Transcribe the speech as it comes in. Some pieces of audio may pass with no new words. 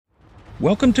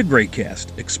Welcome to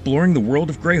Greycast, exploring the world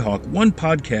of Greyhawk one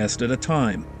podcast at a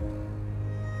time.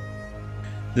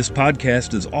 This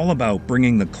podcast is all about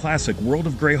bringing the classic World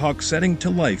of Greyhawk setting to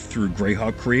life through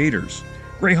Greyhawk creators,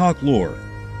 Greyhawk lore,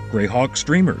 Greyhawk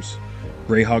streamers,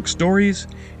 Greyhawk stories,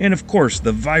 and of course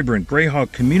the vibrant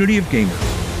Greyhawk community of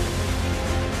gamers.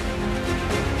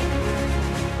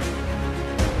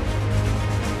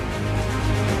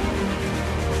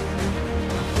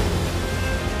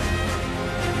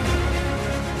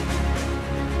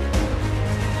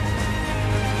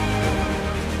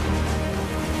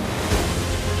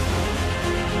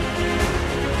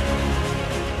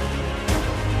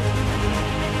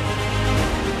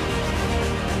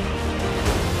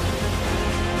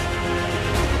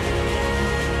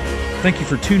 Thank you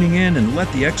for tuning in, and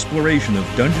let the exploration of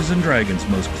Dungeons & Dragons'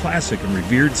 most classic and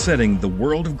revered setting, the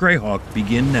world of Greyhawk,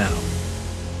 begin now.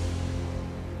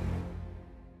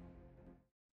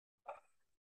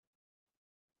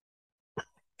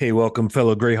 Hey, welcome,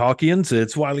 fellow Greyhawkians.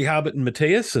 It's Wiley Hobbit and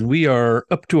Mateus, and we are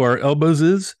up to our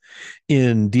elbows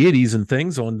in deities and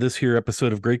things on this here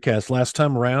episode of Greycast. Last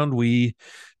time around, we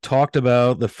talked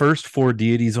about the first 4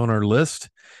 deities on our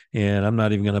list, and I'm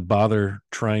not even going to bother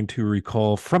trying to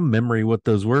recall from memory what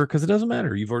those were because it doesn't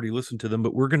matter. You've already listened to them,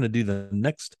 but we're going to do the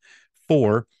next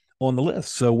 4 on the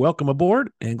list. So welcome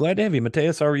aboard, and glad to have you.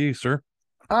 Mateus, how are you, sir?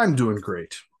 I'm doing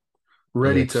great.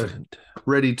 Ready Excellent.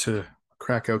 to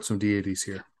crack out some deities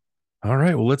here. All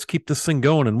right, well, let's keep this thing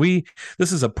going. And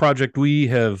this is a project we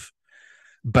have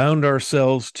bound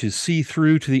ourselves to see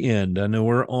through to the end. I know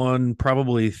we're on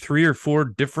probably 3 or 4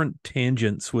 different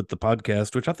tangents with the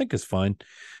podcast, which I think is fine.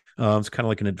 It's kind of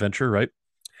like an adventure, right?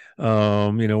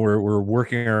 We're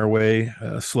working our way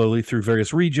slowly through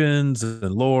various regions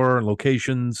and lore and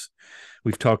locations.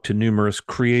 We've talked to numerous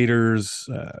creators,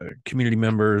 community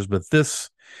members, but this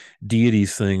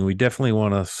deities thing, we definitely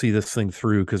want to see this thing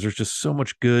through because there's just so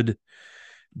much good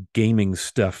gaming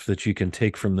stuff that you can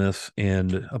take from this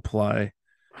and apply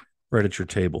right at your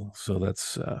table. So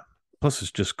that's plus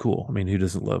it's just cool. I mean, who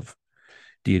doesn't love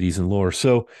deities and lore?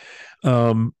 So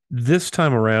this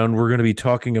time around, we're going to be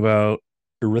talking about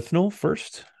Irithnal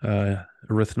first.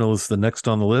 Irithnal is the next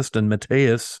on the list, and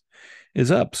Mateus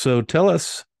is up. So tell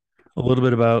us a little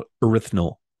bit about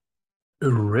Irithnal.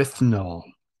 Irithnal,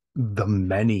 the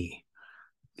many,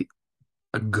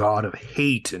 a god of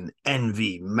hate and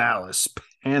envy, malice,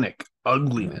 panic,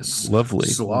 ugliness, Lovely.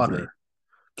 slaughter, Lovely.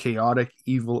 chaotic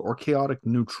evil, or chaotic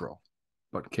neutral,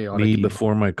 but chaotic Me evil.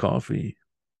 before my coffee.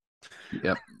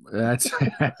 Yep, that's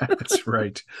that's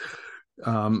right.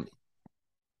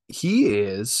 He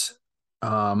is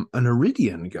an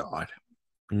Iridian god.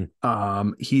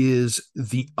 He is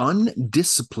the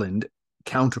undisciplined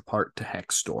counterpart to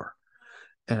Hextor.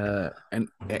 And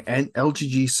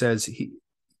LGG says he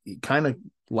kind of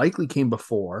likely came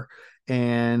before,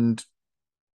 and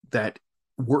that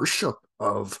worship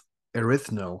of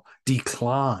Irithnal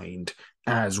declined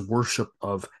as worship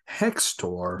of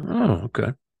Hextor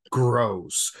okay.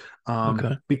 grows.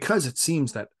 Okay. Because it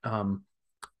seems that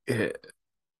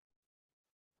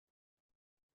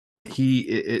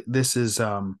this is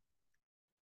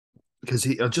because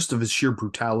he just of his sheer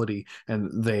brutality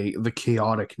and the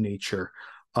chaotic nature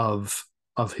of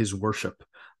his worship,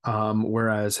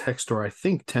 whereas Hextor, I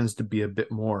think, tends to be a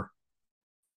bit more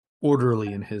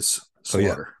orderly in his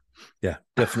slaughter. Yeah,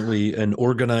 definitely an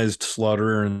organized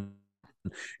slaughterer. And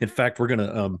in fact, we're going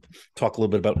to talk a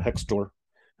little bit about Hextor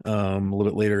a little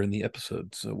bit later in the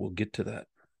episode, so we'll get to that.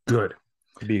 Good.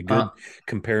 It'd be a good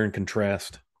compare and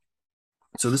contrast.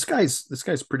 So this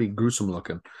guy's pretty gruesome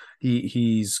looking.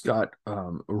 He's got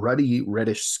ruddy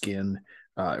reddish skin,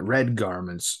 red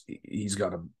garments. He's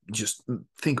got a just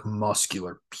think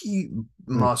muscular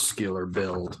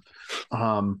build.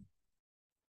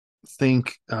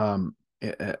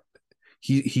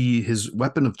 His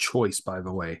weapon of choice, by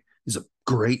the way, is a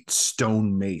great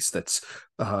stone mace that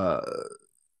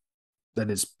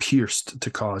is pierced to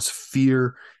cause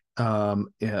fear. A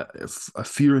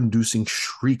fear-inducing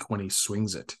shriek when he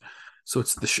swings it. So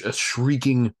it's a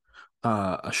shrieking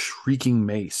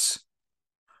mace.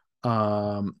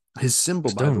 His symbol,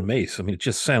 stone mace. I mean, it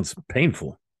just sounds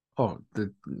painful. Oh,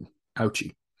 the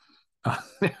ouchie.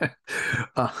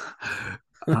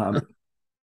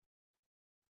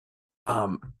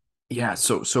 Yeah.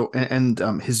 So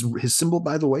his symbol,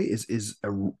 by the way, is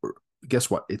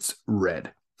guess what? It's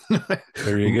red.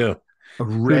 There you go. A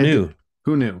red. Who knew?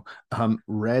 Who knew?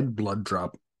 Red blood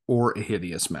drop or a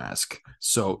hideous mask.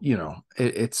 So,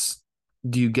 it's,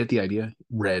 do you get the idea?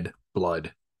 Red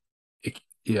blood.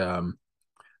 The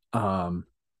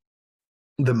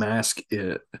mask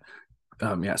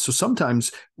Yeah. So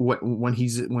sometimes when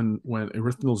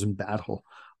Erythnal's in battle,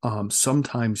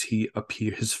 sometimes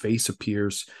his face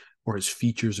appears or his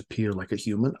features appear like a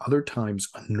human. Other times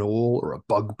a gnoll or a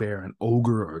bugbear, an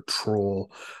ogre or a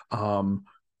troll. Um,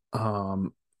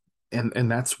 um,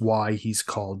 and that's why he's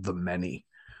called the Many.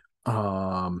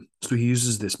 So he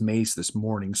uses this mace, this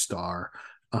morning star,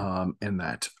 and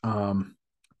that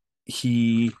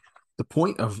he the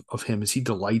point of him is he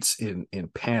delights in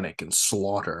panic and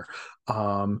slaughter.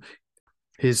 Um,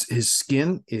 his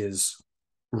skin is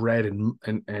red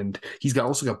and he's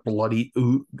also got bloody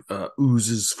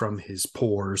oozes from his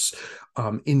pores.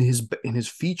 In his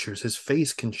features, his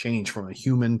face can change from a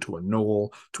human to a gnoll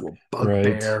to a Right.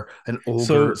 bugbear, an So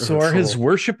ogre, or so a are his troll.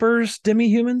 worshippers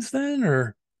demi-humans then,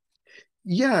 or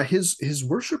Yeah, his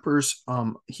worshippers,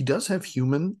 he does have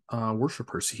human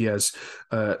worshippers. He has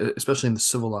especially in the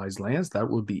civilized lands, that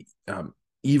would be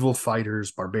evil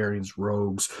fighters, barbarians,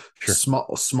 rogues, sure.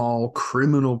 small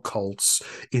criminal cults.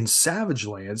 In savage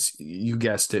lands, you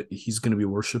guessed it, he's going to be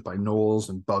worshipped by gnolls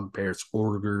and bugbears,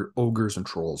 ogres and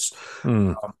trolls.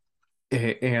 Hmm. um,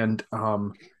 and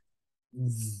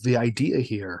the idea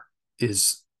here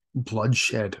is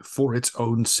bloodshed for its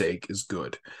own sake is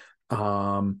good.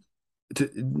 Um, to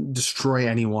destroy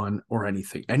anyone or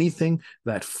anything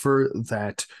that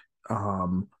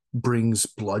brings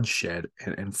bloodshed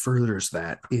and furthers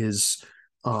that is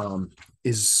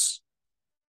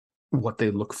what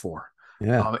they look for.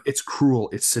 Yeah. It's cruel,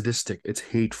 it's sadistic, it's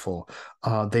hateful.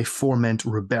 They foment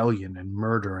rebellion and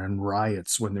murder and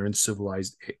riots when they're in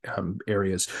civilized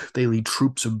areas. They lead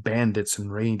troops of bandits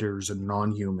and raiders and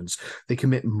non-humans. They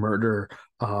commit murder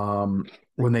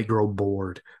when they grow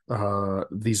bored.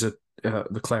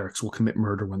 The clerics will commit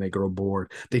murder when they grow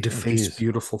bored. They Oh, deface geez.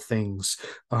 beautiful things.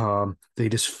 They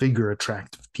disfigure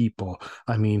attractive people.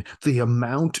 I mean, the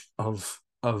amount of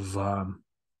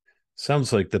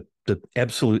Sounds like the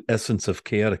absolute essence of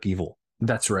chaotic evil.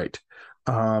 that's right.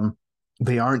 Um,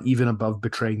 they aren't even above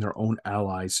betraying their own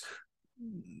allies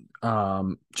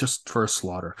just for a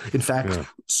slaughter. In fact,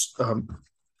 Yeah.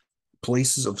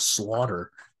 places of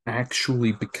slaughter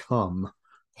actually become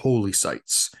holy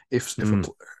sites. Hmm.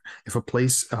 If a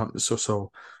place um,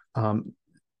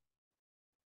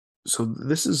 so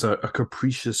this is a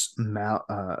capricious,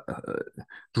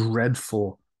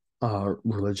 dreadful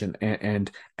religion,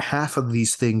 and half of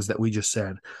these things that we just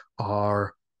said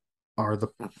are are the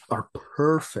are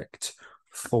perfect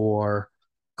for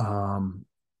um,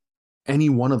 any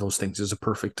one of those things is a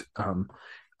perfect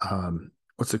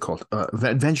what's it called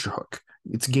adventure hook.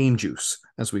 It's game juice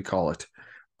as we call it.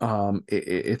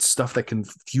 It's stuff that can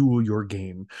fuel your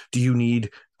game. Do you need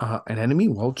an enemy?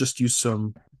 Well, just use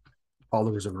some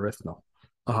followers of Erythnal,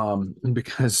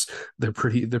 because they're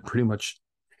pretty much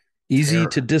Easy terror.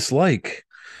 to dislike.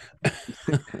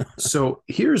 So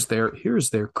here's their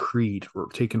creed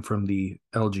taken from the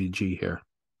LGG here.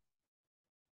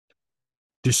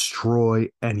 Destroy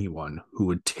anyone who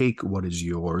would take what is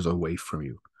yours away from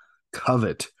you.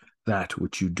 Covet that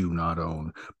which you do not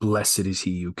own. Blessed is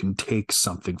he who can take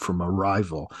something from a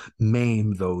rival,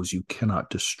 maim those you cannot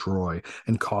destroy,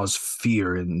 and cause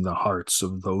fear in the hearts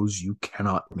of those you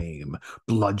cannot maim.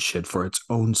 Bloodshed for its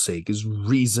own sake is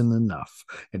reason enough,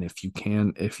 and if you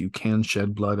can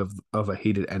shed blood of a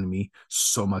hated enemy,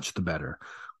 so much the better.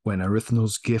 When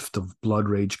Erythnal's gift of blood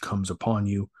rage comes upon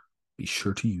you, be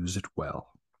sure to use it well.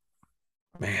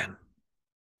 Man.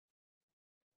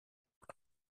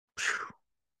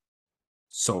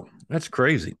 So That's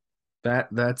crazy.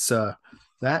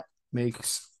 that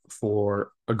makes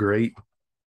for a great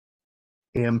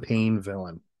campaign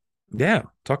villain. Yeah.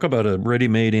 Talk about a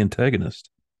ready-made antagonist.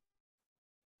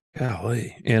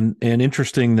 Golly. And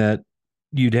interesting that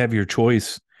you'd have your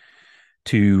choice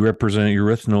to represent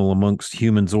Erythnal amongst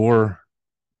humans or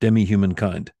demi-human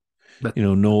kind. That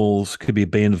Gnolls could be a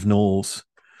band of gnolls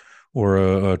or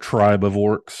a tribe of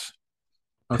orcs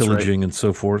that's right. pillaging and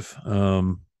so forth.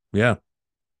 Yeah.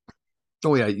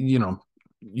 Oh yeah,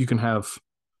 you can have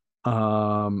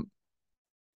um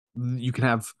you can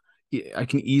have I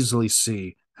can easily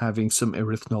see having some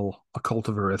Erythnal, a cult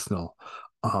of Erythnal,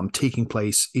 taking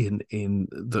place in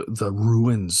the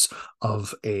ruins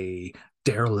of a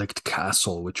derelict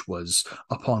castle, which was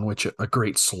upon which a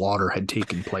great slaughter had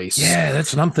taken place. Yeah,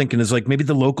 that's what I'm thinking is like maybe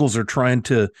the locals are trying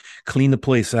to clean the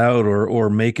place out or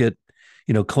make it,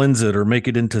 cleanse it or make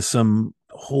it into some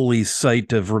holy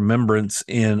site of remembrance.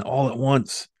 And all at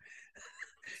once,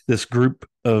 this group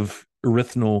of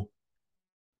Erythnal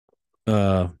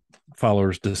uh,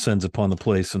 followers descends upon the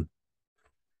place and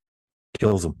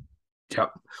kills them.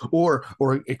 Yep. Or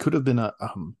it could have been a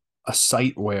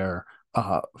site where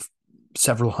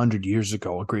several hundred years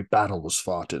ago, a great battle was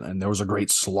fought, and there was a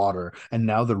great slaughter, and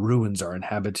now the ruins are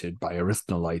inhabited by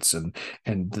Erythnolites,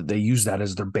 and they use that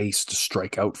as their base to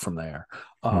strike out from there.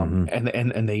 Mm-hmm.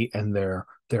 And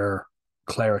their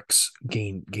clerics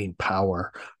gain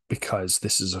power because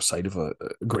this is a site of a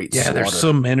great Yeah, there's slaughter.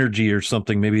 some energy or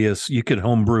something. Maybe you could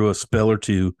homebrew a spell or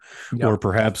two, or Yep.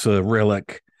 perhaps a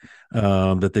relic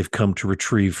that they've come to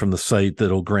retrieve from the site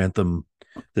that'll grant them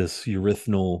this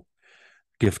erythnal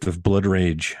gift of blood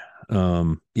rage.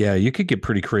 Yeah, you could get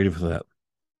pretty creative with that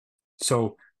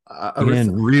So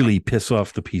and really piss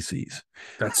off the PCs.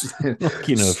 that's Like,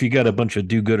 if you got a bunch of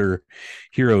do-gooder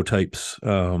hero types,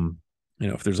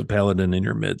 if there's a paladin in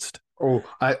your midst. Oh,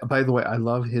 I by the way, I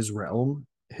love his realm.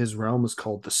 His realm is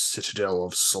called the Citadel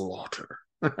of Slaughter.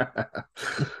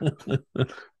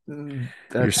 You're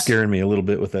That's scaring me a little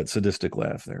bit with that sadistic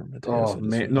laugh there, Mateus. oh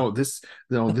man, no, this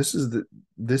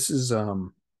is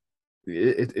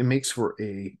it makes for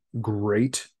a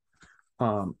great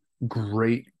um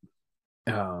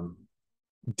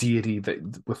deity that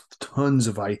with tons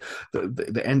of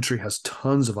the entry has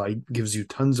tons of gives you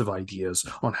tons of ideas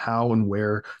on how and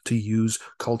where to use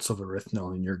cults of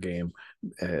Erythnol in your game.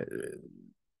 uh,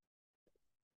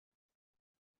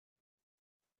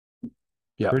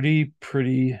 yeah.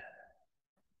 Pretty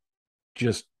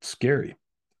just scary.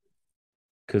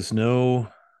 Because it's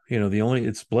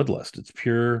bloodlust. It's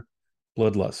pure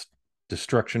bloodlust,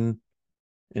 destruction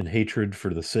and hatred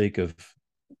for the sake of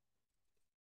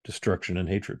destruction and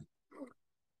hatred.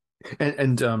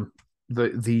 And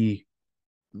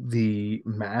the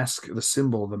mask, the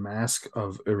symbol, the mask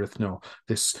of Erythno,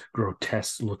 this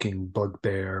grotesque looking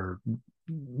bugbear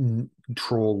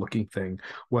troll looking thing.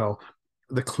 Well,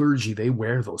 the clergy, they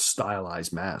wear those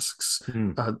stylized masks.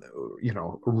 Hmm.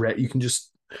 You can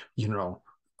just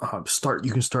start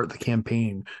the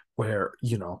campaign where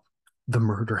the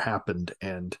murder happened,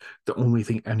 and the only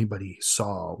thing anybody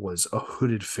saw was a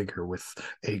hooded figure with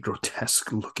a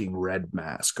grotesque looking red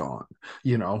mask on.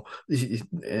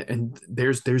 And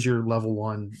there's your level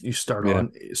one. You start Yeah.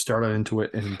 on into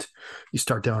it, and you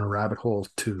start down a rabbit hole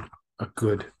to a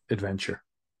good adventure.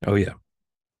 Oh yeah,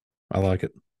 I like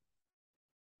it.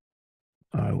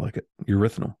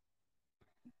 Erythnal.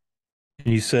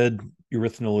 And you said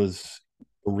erythnal is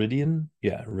Iridian?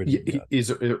 Yeah, Iridian. Yeah, is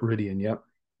Iridian. Yep.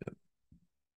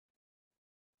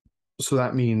 So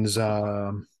that means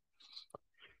you're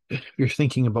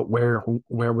thinking about where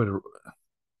would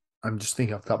I'm just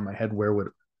thinking off the top of my head, where would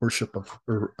worship of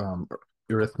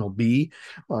Erythnal be?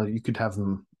 Well, you could have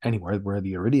them anywhere where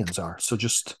the Iridians are. So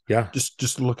just Yeah,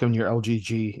 just look on your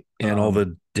LGG and all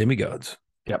the demigods.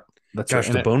 Yep, that's Gosh,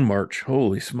 right. the Bone March.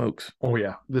 Holy smokes. Oh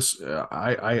yeah, this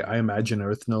I imagine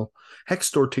Erythnal.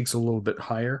 Hextor takes a little bit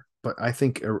higher, but I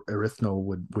think Erythnal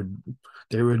would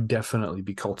there would definitely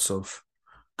be cults of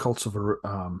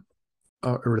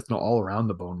Erythnal all around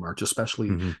the Bone March,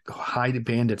 especially hide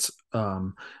bandits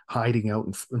hiding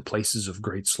out in places of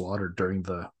great slaughter during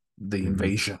the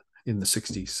invasion in the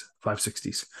 60s,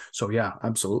 560s. So yeah,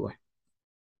 absolutely.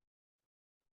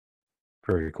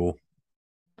 Very cool.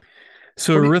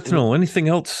 So Erythnal, anything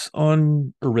else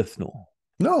on Erythnal?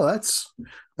 No, that's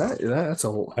a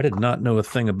whole. I did not know a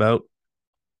thing about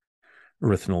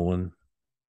Erythnal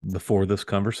before this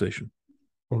conversation.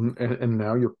 And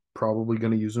now you're probably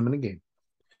going to use them in a game.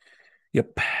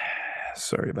 Yep.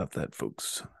 Sorry about that,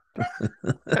 folks.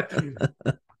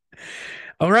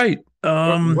 All right.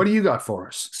 What do you got for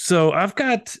us? So I've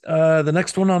got the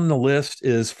next one on the list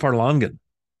is Farlangan.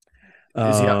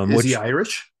 Is he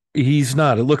Irish? He's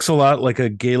not. It looks a lot like a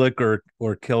Gaelic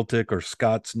or Celtic or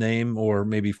Scots name, or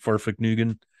maybe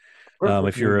Farfignugan.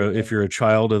 If you're a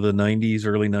child of the '90s,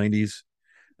 early '90s,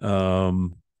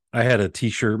 I had a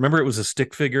T-shirt. Remember, it was a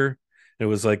stick figure. It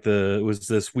was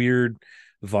this weird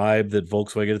vibe that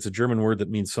Volkswagen. It's a German word that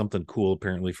means something cool,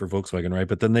 apparently, for Volkswagen, right?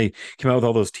 But then they came out with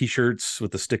all those T-shirts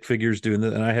with the stick figures doing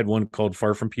that, and I had one called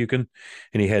Far From Pukin,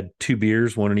 and he had two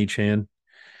beers, one in each hand.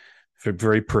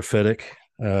 Very prophetic,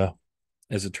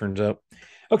 as it turns out.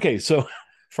 Okay, so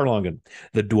Farlangan,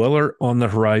 the dweller on the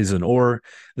horizon, or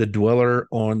the dweller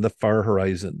on the far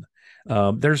horizon.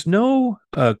 There's no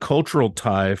cultural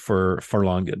tie for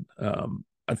Farlangan.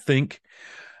 I think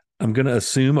I'm going to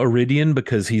assume Iridian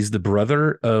because he's the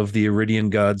brother of the Iridian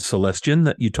god Celestian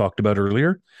that you talked about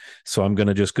earlier. So I'm going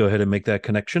to just go ahead and make that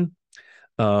connection.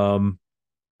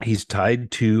 He's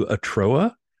tied to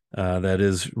Atroa. That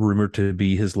is rumored to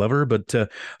be his lover, but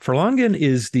Farlangan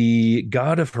is the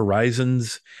god of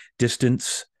horizons,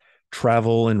 distance,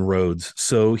 travel, and roads.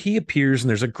 So he appears, and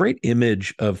there's a great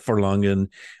image of Farlangan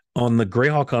on the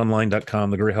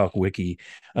greyhawkonline.com, the Greyhawk wiki,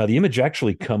 the image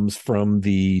actually comes from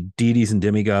the Deities and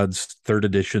Demigods third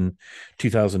edition,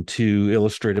 2002,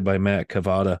 illustrated by Matt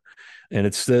Cavada. And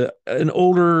it's an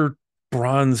older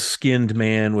bronze-skinned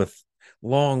man with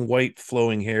long white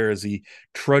flowing hair as he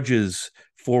trudges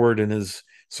forward in his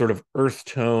sort of earth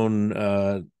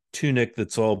tone tunic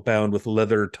that's all bound with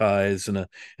leather ties, and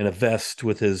a vest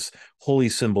with his holy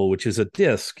symbol, which is a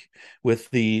disc with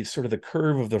the sort of the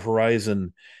curve of the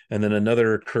horizon, and then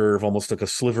another curve, almost like a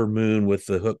sliver moon with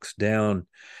the hooks down.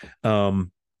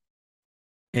 Um,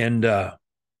 and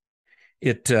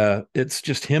it's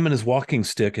just him and his walking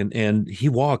stick, and he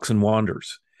walks and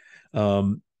wanders.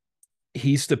 Um,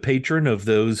 he's the patron of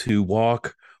those who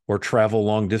walk or travel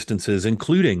long distances,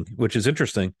 including, which is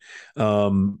interesting,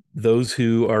 those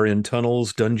who are in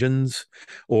tunnels, dungeons,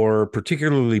 or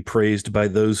particularly praised by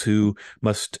those who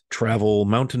must travel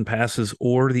mountain passes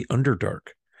or the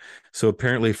Underdark. So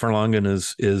apparently, Farlangen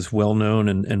is well known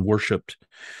and worshipped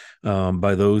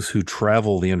by those who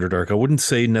travel the Underdark. I wouldn't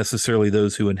say necessarily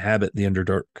those who inhabit the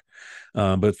Underdark,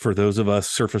 but for those of us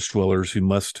surface dwellers who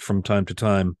must, from time to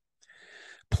time,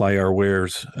 ply our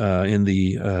wares in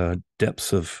the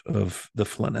depths of the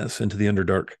Flanaess into the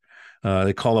Underdark.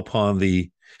 They call upon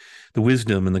the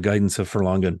wisdom and the guidance of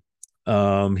Farlangen.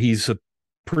 He's a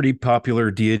pretty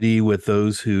popular deity with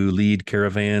those who lead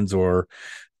caravans or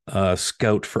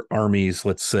scout for armies,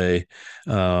 let's say,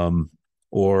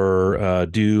 or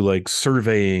do like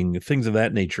surveying, things of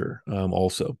that nature,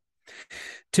 also.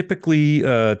 Typically,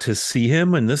 to see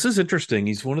him, and this is interesting,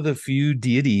 he's one of the few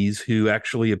deities who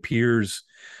actually appears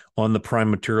on the prime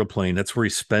material plane. That's where he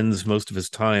spends most of his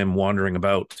time wandering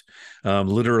about.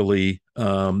 Literally,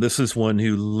 this is one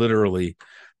who literally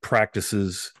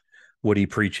practices what he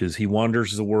preaches. He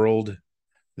wanders the world,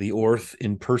 the Orth,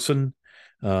 in person,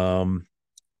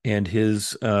 and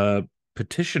his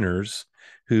petitioners,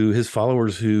 his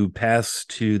followers who pass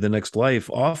to the next life,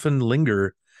 often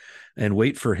linger and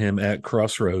wait for him at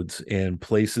crossroads and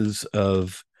places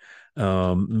of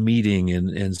meeting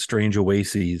and strange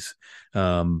oases.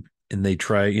 And they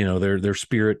try, their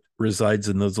spirit resides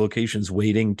in those locations,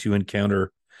 waiting to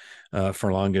encounter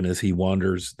Farlangen as he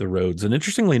wanders the roads. And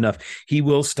interestingly enough, he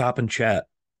will stop and chat,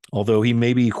 although he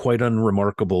may be quite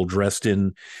unremarkable, dressed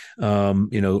in,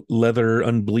 leather,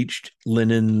 unbleached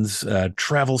linens,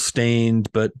 travel stained,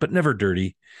 but never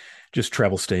dirty, just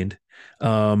travel stained.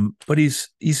 But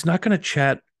he's not going to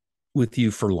chat with you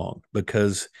for long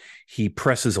because he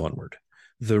presses onward.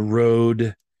 The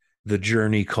road, the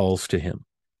journey calls to him.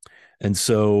 And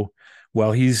so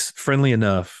while he's friendly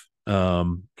enough,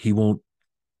 he won't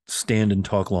stand and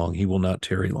talk long. He will not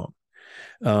tarry long.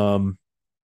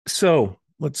 So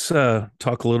let's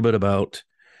talk a little bit about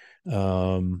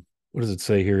what does it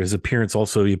say here? His appearance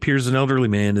also. He appears an elderly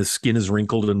man. His skin is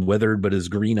wrinkled and weathered, but his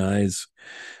green eyes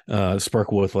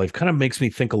sparkle with life. Kind of makes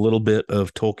me think a little bit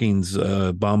of Tolkien's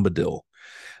Bombadil,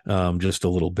 just a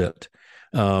little bit.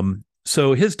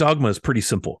 So his dogma is pretty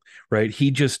simple, right?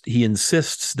 He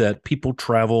insists that people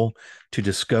travel to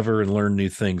discover and learn new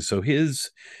things. So his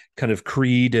kind of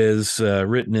creed, as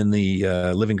written in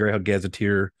the Living Greyhawk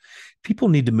Gazetteer, people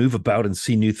need to move about and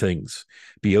see new things.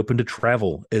 Be open to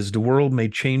travel, as the world may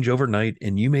change overnight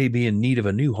and you may be in need of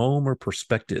a new home or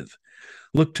perspective.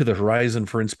 Look to the horizon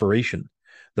for inspiration.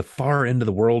 The far end of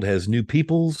the world has new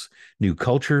peoples, new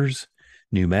cultures,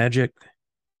 new magic,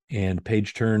 and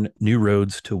page turn, new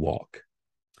roads to walk.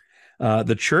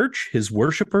 The church, his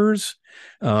worshipers,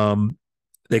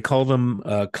 they call them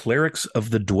clerics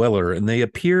of the dweller, and they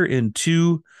appear in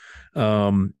two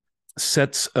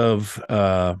sets of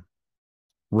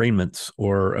raiments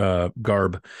or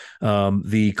garb.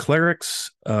 The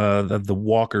clerics, the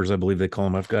walkers, I believe they call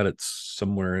them. I've got it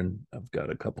somewhere, and I've got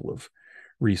a couple of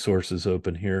resources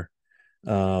open here.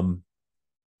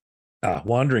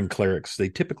 Wandering clerics, they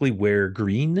typically wear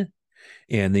green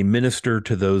and they minister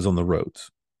to those on the roads.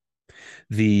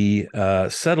 The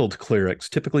settled clerics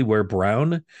typically wear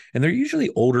brown, and they're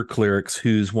usually older clerics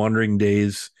whose wandering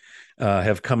days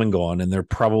have come and gone, and they're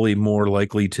probably more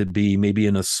likely to be maybe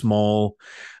in a small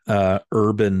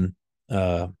urban,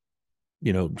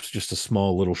 just a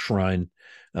small little shrine,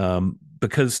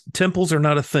 because temples are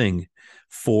not a thing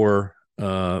for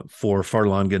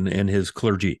Farlangen and his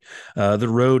clergy. The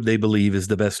road, they believe, is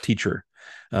the best teacher.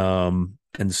 And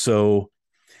so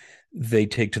they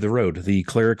take to the road. The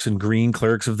clerics in green,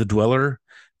 clerics of the dweller,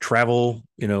 travel,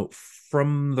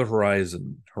 from the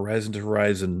horizon to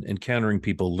horizon, encountering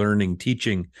people, learning,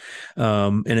 teaching.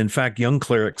 And in fact, young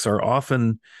clerics are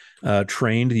often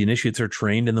trained, the initiates are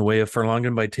trained in the way of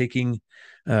Farlangen by taking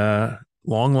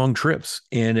long trips.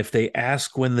 And if they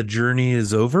ask when the journey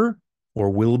is over, or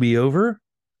will be over,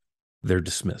 they're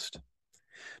dismissed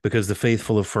because the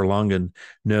faithful of Farlangen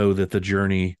know that the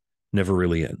journey never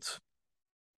really ends.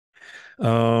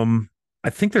 I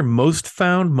think they're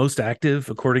most active,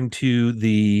 according to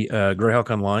the Greyhawk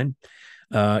Online,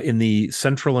 in the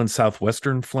central and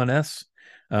southwestern Flanaess.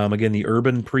 Again, the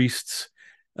urban priests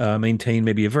maintain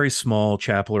maybe a very small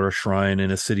chapel or a shrine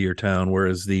in a city or town,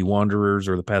 whereas the wanderers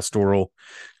or the pastoral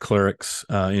clerics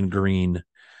in green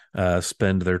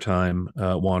spend their time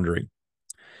wandering.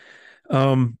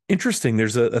 Interesting.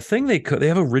 There's a thing they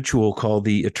have a ritual called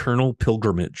the Eternal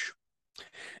Pilgrimage.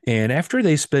 And after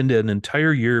they spend an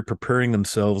entire year preparing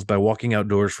themselves by walking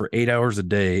outdoors for 8 hours a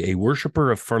day, a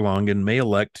worshiper of Farlangen may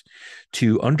elect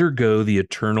to undergo the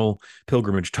eternal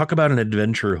pilgrimage. Talk about an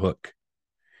adventure hook.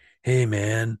 Hey,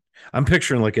 man, I'm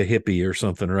picturing like a hippie or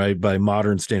something, right? By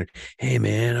modern standard. Hey,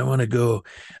 man, I want to go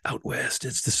out west.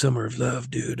 It's the summer of love,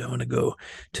 dude. I want to go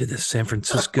to the San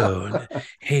Francisco. And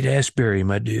Haight Ashbury,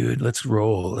 my dude. Let's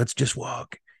roll. Let's just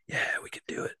walk. Yeah, we could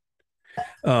do it.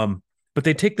 But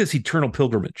they take this eternal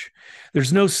pilgrimage.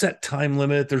 There's no set time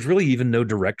limit. There's really even no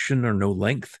direction or no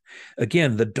length.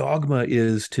 Again, the dogma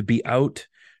is to be out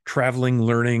traveling,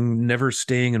 learning, never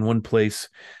staying in one place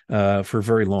for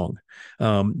very long.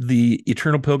 The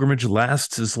eternal pilgrimage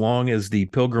lasts as long as the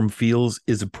pilgrim feels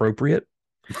is appropriate.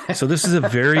 So this is a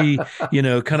very,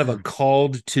 kind of a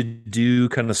called to do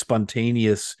kind of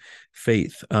spontaneous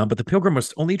faith. But the pilgrim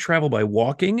must only travel by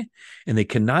walking, and they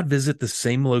cannot visit the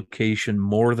same location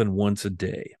more than once a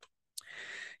day.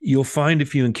 You'll find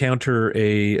if you encounter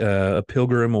a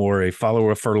pilgrim or a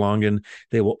follower of Farlangen,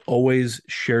 they will always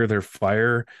share their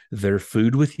fire, their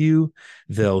food with you.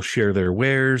 They'll share their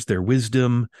wares, their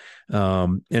wisdom.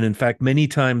 And in fact, many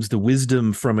times the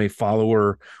wisdom from a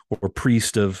follower or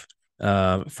priest of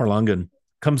Farlangen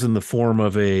comes in the form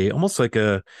of almost like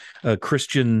a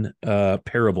Christian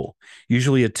parable,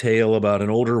 usually a tale about an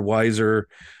older, wiser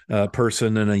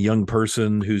person and a young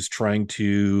person who's trying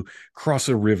to cross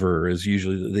a river is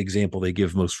usually the example they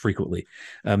give most frequently.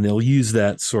 They'll use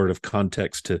that sort of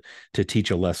context to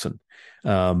teach a lesson.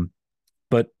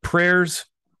 But prayers,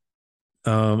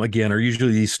 again, are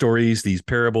usually these stories, these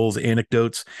parables,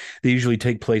 anecdotes. They usually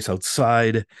take place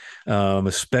outside,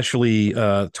 especially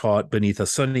taught beneath a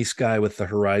sunny sky with the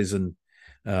horizon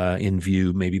in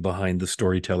view, maybe behind the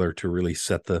storyteller to really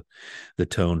set the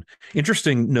tone.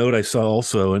 Interesting note I saw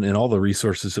also in all the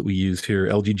resources that we used here,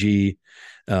 LGG,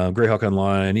 Greyhawk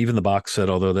Online, even the box set,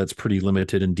 although that's pretty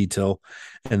limited in detail.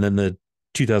 And then the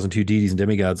 2002 deities and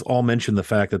demigods all mention the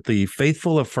fact that the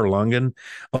faithful of Farlangen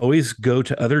always go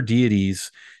to other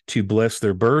deities to bless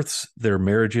their births, their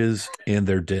marriages, and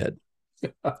their dead.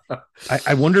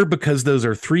 I wonder, because those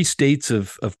are three states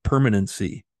of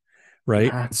permanency,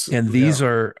 right? These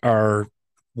are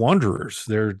wanderers.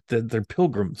 They're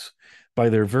pilgrims by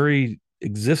their very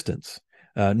existence,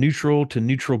 neutral to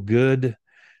neutral good.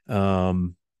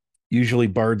 Usually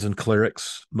bards and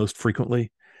clerics, most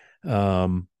frequently.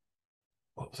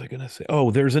 What was I going to say? Oh,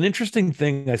 there's an interesting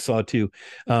thing I saw too.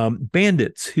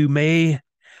 Bandits who may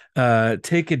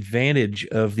take advantage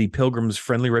of the pilgrim's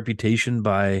friendly reputation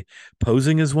by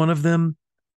posing as one of them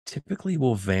typically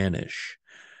will vanish.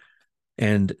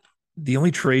 And the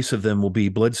only trace of them will be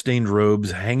bloodstained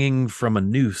robes hanging from a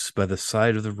noose by the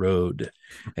side of the road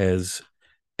as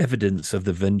evidence of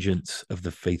the vengeance of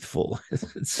the faithful.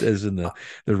 It says in the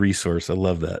resource. I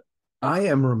love that. I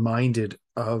am reminded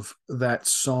of that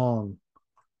song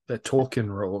that Tolkien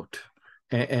wrote,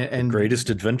 and The Greatest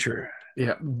Adventure.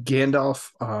 Yeah,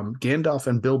 Gandalf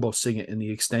and Bilbo sing it in the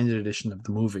extended edition of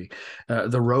the movie.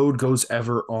 The road goes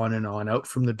ever on and on, out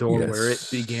from the door where it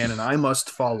began, and I must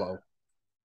follow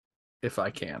if I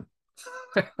can.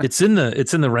 It's in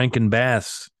the Rankin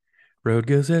Bass. Road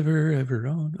goes ever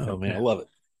on. Oh man, I love it.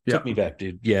 Took me back,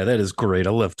 dude. Yeah, that is great.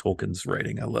 I love Tolkien's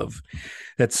writing.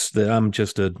 I'm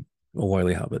just a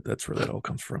wily hobbit. That's where that all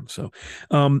comes from. So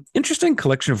interesting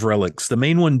collection of relics. The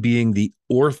main one being the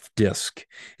Orth disc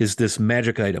is this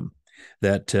magic item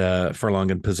that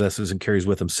Farlangen possesses and carries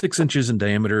with him, 6 inches in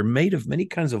diameter, made of many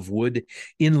kinds of wood,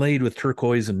 inlaid with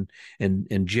turquoise and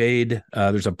jade.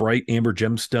 There's a bright amber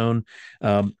gemstone.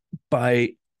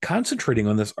 By concentrating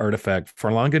on this artifact,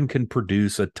 Farlangen can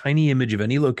produce a tiny image of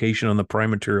any location on the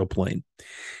prime material plane.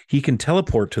 He can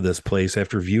teleport to this place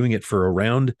after viewing it for a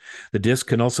round. The disc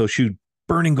can also shoot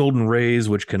burning golden rays,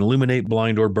 which can illuminate,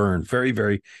 blind, or burn. Very,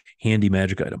 very handy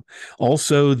magic item.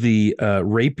 Also, the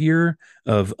rapier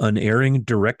of unerring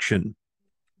direction.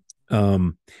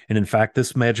 And in fact,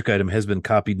 this magic item has been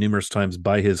copied numerous times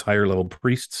by his higher level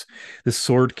priests. This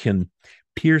sword can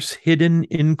pierce hidden,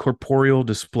 incorporeal,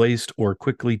 displaced, or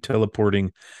quickly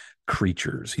teleporting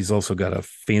creatures. He's also got a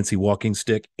fancy walking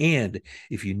stick. And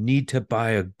if you need to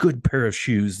buy a good pair of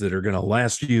shoes that are going to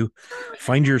last you,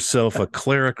 find yourself a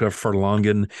cleric of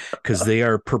Farlangen, because they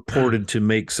are purported to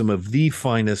make some of the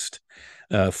finest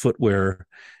footwear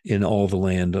in all the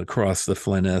land across the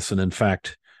Flanaess, and in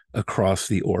fact, across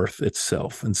the Orth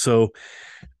itself. And so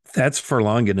that's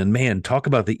Farlangen. And man, talk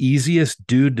about the easiest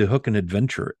dude to hook an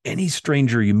adventure. Any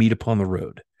stranger you meet upon the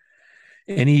road,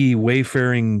 any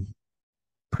wayfaring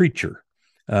preacher,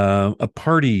 a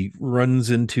party runs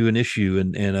into an issue,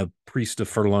 and a priest of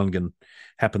Farlangen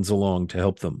happens along to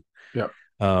help them. Yeah.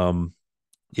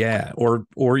 Yeah.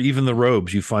 Or even the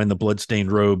robes. You find the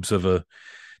bloodstained robes of a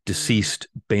deceased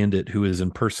bandit who is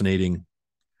impersonating,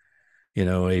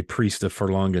 a priest of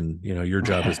Farlangen. Your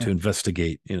job is to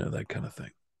investigate, that kind of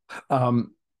thing.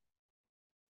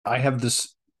 I have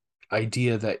this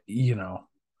idea that,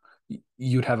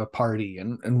 you'd have a party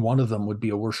and one of them would be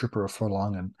a worshiper of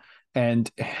Farlangen,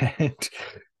 and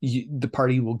the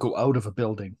party will go out of a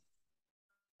building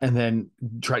and then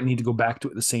need to go back to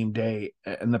it the same day,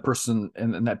 and the person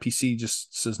and that PC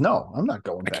just says, no, I'm not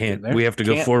going back. I can't. In there. We have to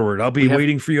go forward. I'll be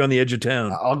waiting for you on the edge of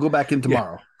town. I'll go back in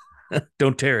tomorrow. Yeah.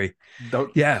 Don't tarry.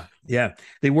 Don't. Yeah.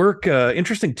 They work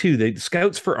interesting too. They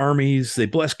scouts for armies, they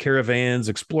bless caravans,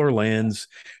 explore lands,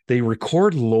 they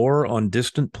record lore on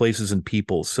distant places and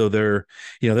people. So they're,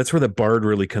 that's where the bard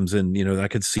really comes in. I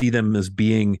could see them as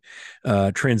being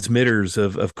transmitters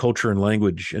of culture and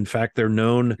language. In fact, they're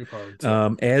known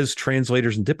as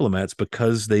translators and diplomats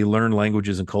because they learn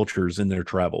languages and cultures in their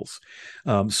travels.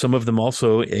 Some of them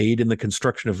also aid in the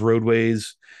construction of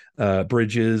roadways,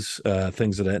 bridges,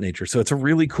 things of that nature. So it's a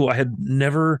really cool. I had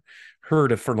never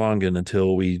heard of Farlangen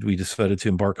until we decided to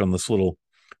embark on this little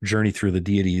journey through the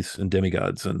deities and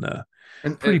demigods, and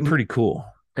pretty cool.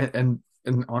 And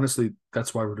honestly,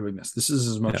 that's why we're doing this. This is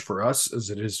as much for us as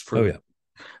it is for.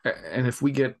 And if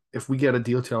we get a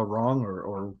detail wrong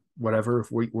or whatever,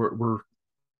 if we're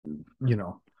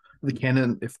the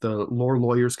canon, if the lore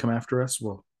lawyers come after us,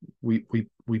 well, we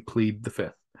plead the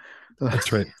fifth.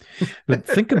 That's right. But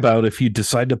think about if you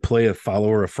decide to play a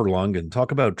follower of Farlangen,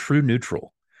 talk about true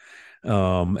neutral.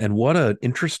 And what an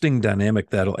interesting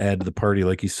dynamic that'll add to the party.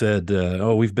 Like you said,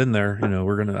 we've been there,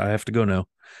 I have to go now.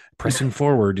 Pressing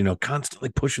forward, constantly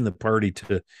pushing the party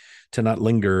to not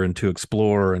linger and to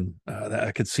explore. And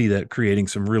I could see that creating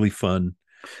some really fun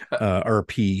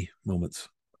RP moments.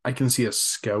 I can see a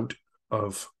scout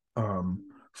of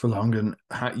Farlangen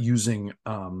using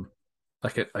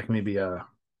like maybe a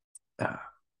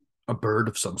bird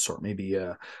of some sort, maybe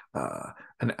an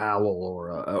owl or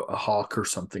a hawk or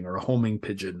something, or a homing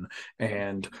pigeon,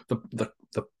 and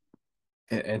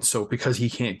and so because he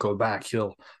can't go back,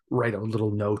 he'll write a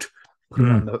little note, put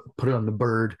it on the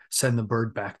bird, send the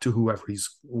bird back to whoever he's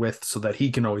with, so that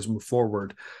he can always move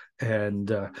forward. And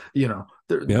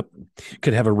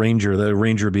could have a ranger. The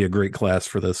ranger would be a great class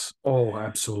for this. Oh,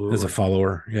 absolutely, as a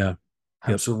follower. Yeah.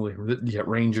 Absolutely. Yep.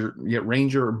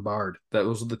 Ranger and bard.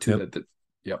 Those are the two that.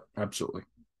 Yep, absolutely.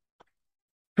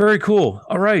 Very cool.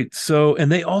 All right. So,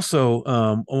 and they also,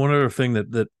 one other thing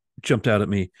that jumped out at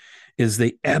me is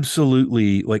they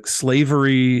absolutely, like,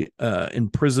 slavery,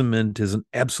 imprisonment is an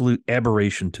absolute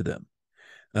aberration to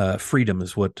them. Freedom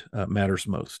is what matters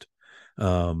most.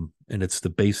 And it's the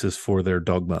basis for their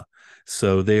dogma.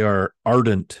 So they are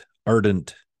ardent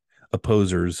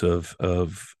opposers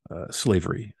of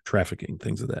slavery, trafficking,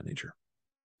 things of that nature.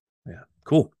 Yeah.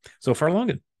 Cool. So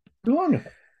Farlangen.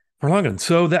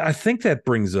 So I think that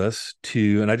brings us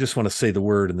to, and I just want to say the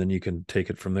word and then you can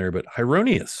take it from there, but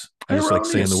Hieronius. I just like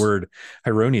saying the word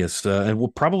Hieronius,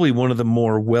 and probably one of the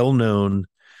more well-known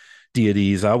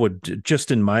deities. I would,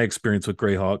 just in my experience with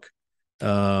Greyhawk,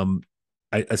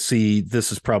 I see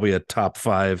this is probably a top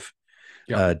 5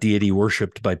 deity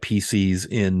worshipped by PCs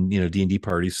in D&D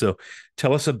parties. So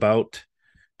tell us about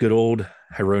good old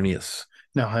Hieronius.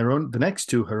 Now, the next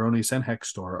two, Hieronius and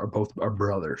Hextor, are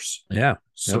brothers. Yeah.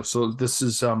 So this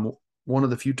is one of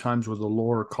the few times where the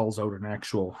lore calls out an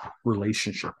actual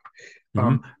relationship.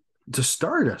 To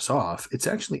start us off, it's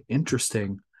actually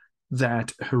interesting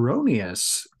that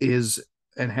Hieronius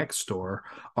and Hextor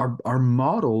are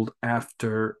modeled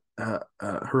after.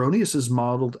 Hieronius is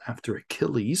modeled after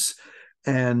Achilles,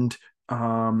 and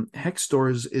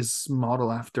Hextor is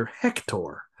modeled after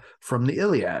Hector from the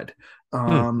Iliad.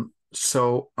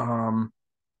 So,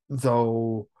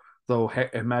 though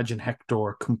imagine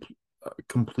Hector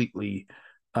completely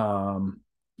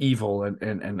evil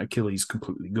and Achilles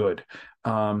completely good.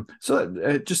 So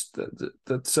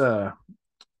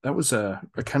that was a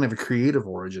kind of a creative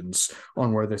origins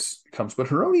on where this comes. But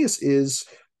Hieronius is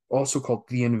also called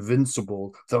the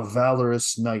Invincible, the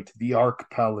Valorous Knight, the Arch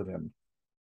Paladin,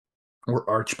 or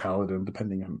Arch Paladin,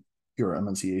 depending on your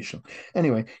enunciation.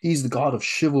 Anyway, he's the god of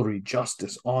chivalry,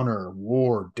 justice, honor,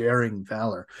 war, daring,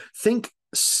 valor. Think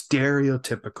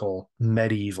stereotypical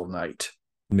medieval knight.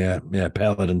 Yeah,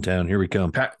 Paladin Town. Here we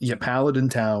come. Yeah, Paladin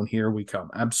Town. Here we come.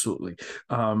 Absolutely.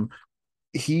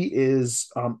 He is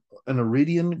an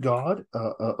Iridian god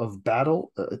of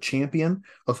battle, a champion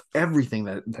of everything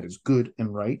that is good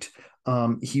and right.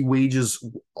 He wages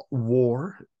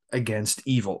war against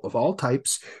evil of all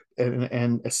types,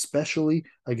 and especially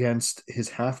against his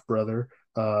half brother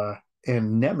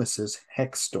and nemesis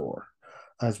Hextor,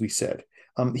 as we said.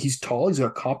 He's tall. He's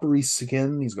got coppery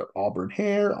skin. He's got auburn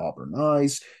hair, auburn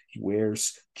eyes. He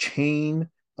wears fine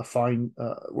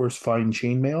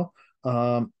chainmail.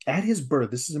 At his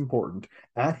birth, this is important.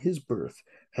 At his birth,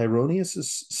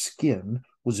 Hieronius's skin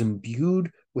was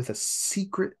imbued with a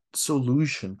secret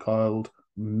solution called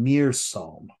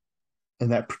Mearsalm,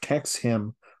 and that protects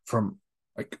him from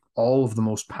like all of the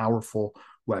most powerful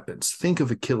weapons. Think of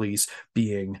Achilles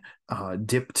being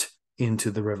dipped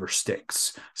into the river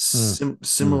Styx.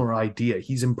 Similar idea.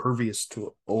 He's impervious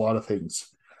to a lot of things.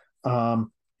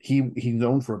 He's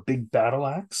known for a big battle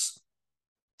axe.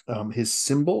 His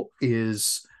symbol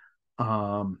is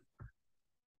a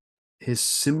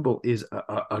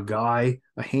guy,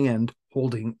 a hand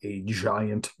holding a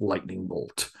giant lightning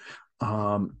bolt.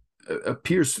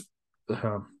 Appears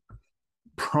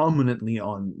prominently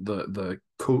on the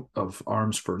coat of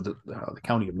arms for the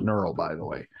county of Nurl, by the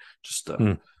way. Just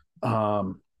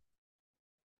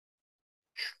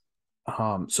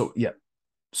so yeah.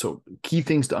 So key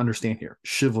things to understand here: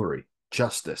 chivalry,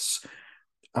 justice,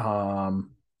 that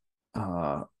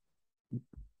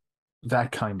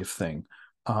kind of thing.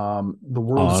 The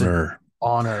world's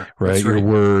honor, right? Your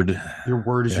word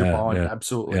is your bond.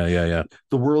 Absolutely. Yeah.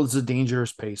 The world's a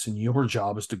dangerous place, and your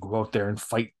job is to go out there and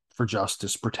fight for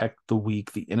justice, protect the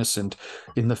weak, the innocent,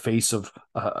 in the face of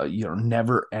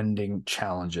never-ending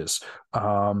challenges.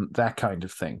 That kind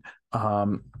of thing.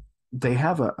 They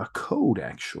have a code,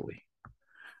 actually,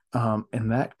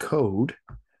 and that code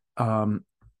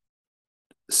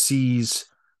sees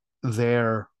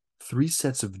their 3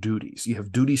 sets of duties. You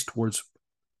have duties towards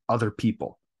other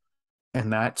people,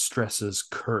 and that stresses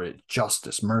courage,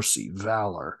 justice, mercy,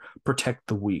 valor, protect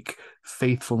the weak,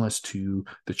 faithfulness to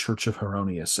the Church of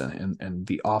Hieronius and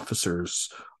the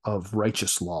officers of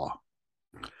righteous law.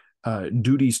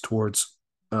 Duties towards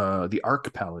the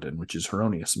Arch Paladin, which is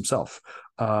Hieronius himself,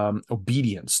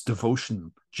 obedience,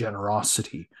 devotion,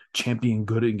 generosity, championing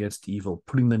good against evil,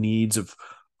 putting the needs of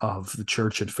the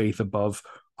church and faith above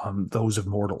those of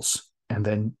mortals. And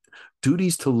then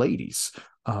duties to ladies.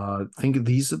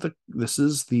 This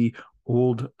is the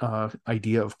old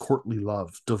idea of courtly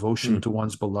love, devotion to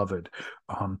one's beloved,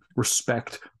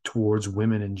 respect towards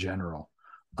women in general.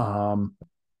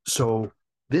 So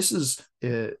this is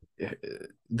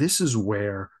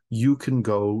where you can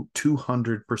go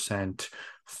 200%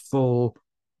 full,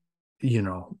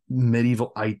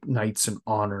 medieval knights in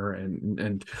honor,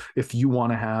 and if you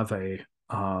want to have an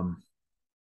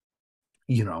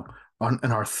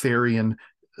Arthurian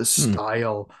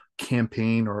style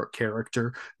campaign or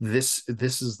character, this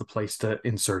is the place to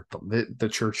insert them. The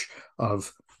Church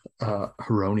of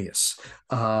Hieronius.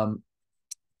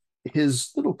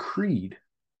 His little creed.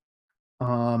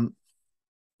 So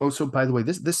by the way,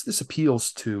 this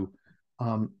appeals to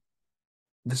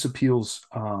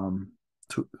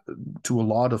to a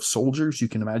lot of soldiers. You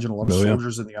can imagine a lot of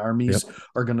soldiers in the armies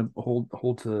are going to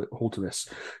hold to this.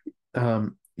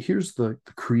 Here's the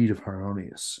creed of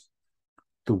Hieronius.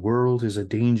 The world is a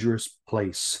dangerous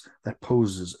place that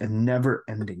poses a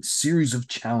never-ending series of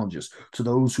challenges to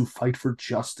those who fight for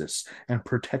justice and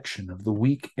protection of the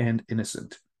weak and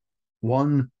innocent.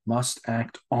 One must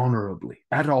act honorably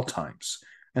at all times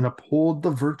and uphold the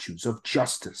virtues of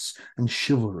justice and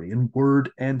chivalry in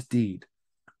word and deed.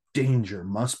 Danger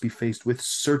must be faced with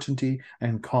certainty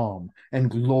and calm, and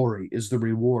glory is the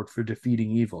reward for defeating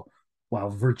evil, while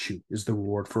virtue is the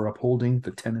reward for upholding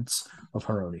the tenets of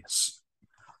Hieronius.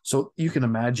 So you can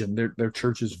imagine their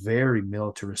church is very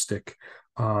militaristic.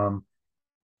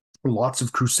 Lots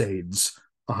of crusades.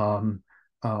 The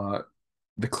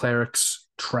clerics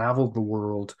travel the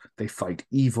world. They fight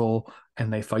evil,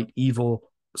 and they fight evil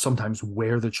sometimes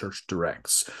where the church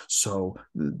directs. So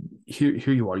here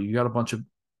you are. You got a bunch of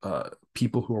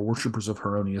people who are worshippers of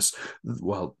Hieronius.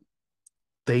 Well,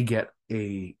 they get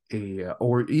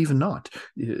or even not.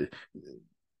 You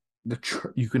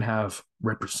can have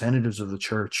representatives of the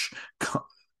church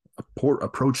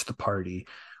approach the party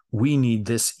we need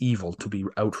this evil to be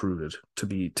outrooted, to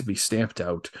be stamped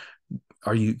out.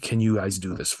 Can you guys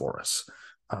do this for us?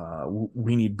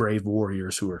 We need brave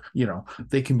warriors who are,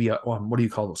 they can be what do you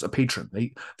call those? A patron.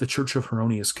 The Church of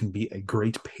Heronius can be a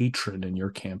great patron in your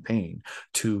campaign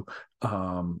to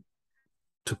um,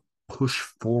 to push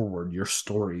forward your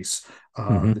stories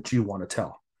Mm-hmm. that you want to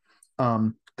tell.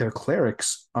 Their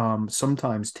clerics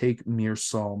sometimes take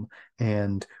Meerschaum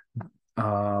and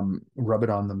rub it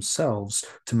on themselves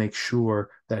to make sure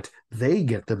that they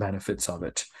get the benefits of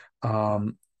it.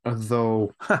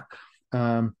 Though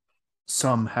um,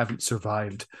 some haven't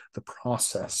survived the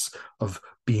process of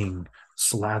being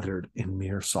slathered in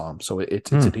Meerschaum. So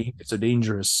it's a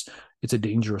dangerous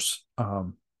thing.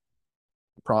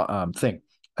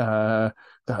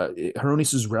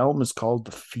 Heronius's realm is called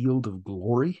the Field of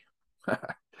Glory.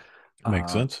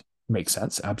 Makes uh, sense. Makes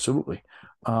sense, absolutely.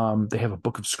 They have a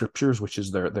book of scriptures, which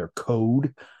is their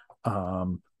code,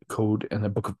 code, and the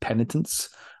book of penitence.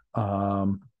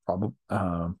 Probably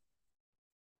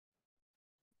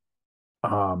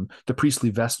the priestly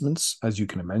vestments, as you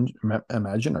can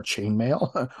imagine, are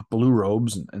chainmail, blue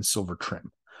robes, and silver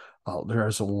trim.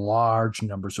 There's a large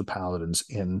numbers of paladins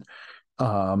in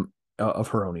of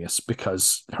Heronius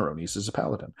because Heronius is a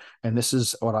paladin, and this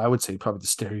is what I would say probably the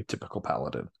stereotypical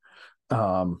paladin.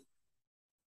 Um,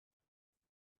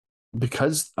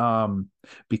 because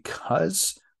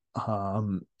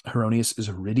Heronius is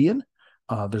Iridian.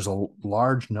 There's a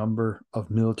large number of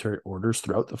military orders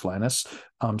throughout the Flannis,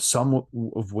 some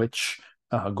of which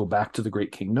go back to the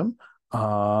Great Kingdom.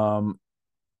 Um,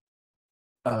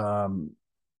 um,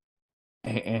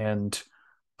 and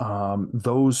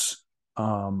those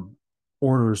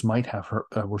orders might have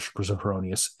worshippers of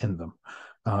Heronius in them.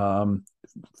 Um,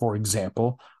 for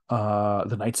example,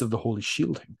 the Knights of the Holy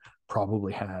Shielding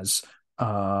probably has.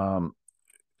 Oh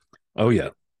yeah.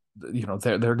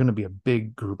 They're going to be a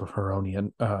big group of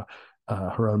Heronian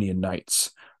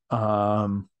knights.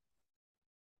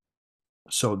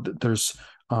 So there's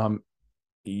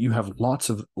you have lots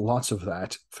of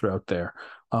that throughout there.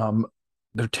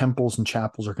 Their temples and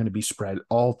chapels are going to be spread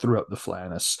all throughout the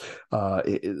Flannis.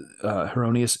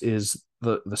 Heronius is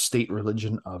the state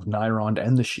religion of Nyrond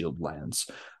and the Shield Lands,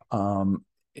 and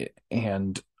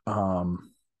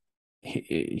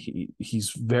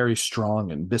he's very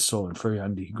strong in Bissell and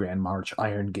Furiandi, Grand March,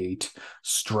 Iron Gate,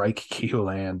 Strike,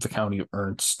 Keoland, the county of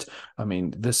Ernst. I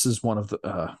mean, this is one of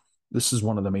the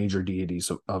major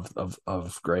deities of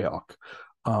Greyhawk,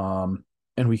 and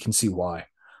we can see why.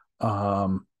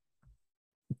 Um,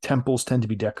 Temples tend to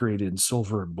be decorated in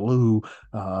silver and blue.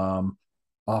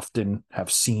 Often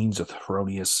have scenes of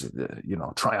Heronius,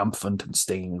 triumphant and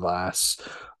stained glass.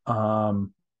 You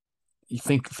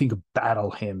think of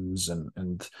battle hymns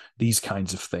and these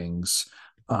kinds of things,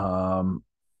 and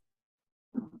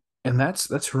that's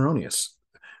Heronius.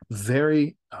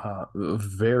 Very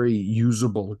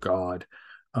usable god,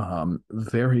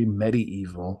 very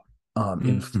medieval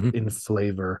Mm-hmm. in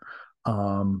flavor,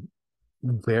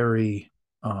 very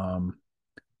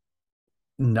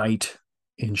knight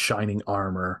in shining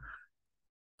armor,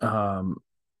 um,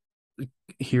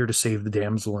 here to save the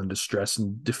damsel in distress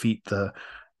and defeat the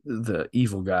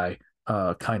evil guy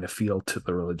kind of feel to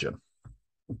the religion.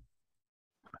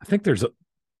 I think there's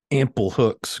ample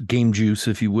hooks, game juice,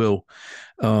 if you will.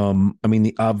 I mean,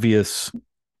 the obvious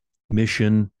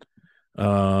mission.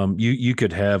 You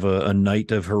could have a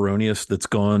knight of Heronius that's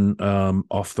gone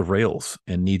off the rails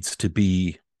and needs to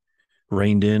be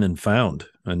reined in and found,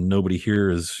 and nobody here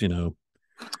is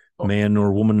Oh, man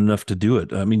or woman enough to do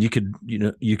it. I mean, you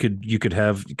could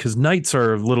have, because knights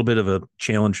are a little bit of a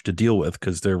challenge to deal with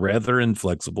because they're rather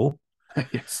inflexible.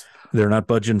 yes, They're not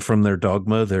budging from their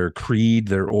dogma, their creed,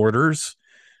 their orders.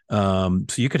 So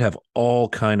you could have all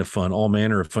kind of fun, all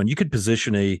manner of fun. You could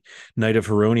position a knight of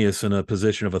Heronius in a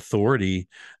position of authority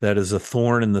that is a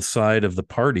thorn in the side of the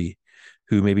party,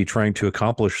 who may be trying to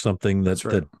accomplish something that's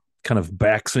right. that kind of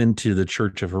backs into the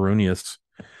Church of Heronius.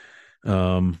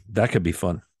 That could be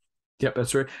fun. Yep,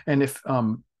 that's right. And if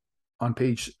on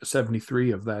page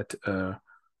 73 of that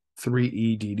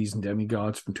 3E deities and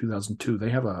demigods from 2002, they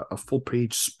have a full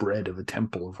page spread of the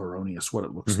Temple of Heronius, what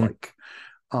it looks Mm-hmm. like.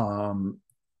 Um,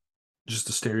 just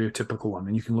a stereotypical one,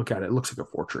 and you can look at it. It looks like a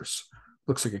fortress,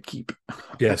 looks like a keep.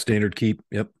 Yeah, standard keep.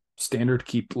 Yep. Standard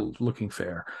keep looking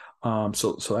fair.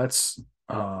 So that's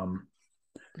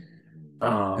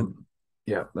And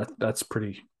yeah, that's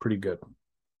pretty good.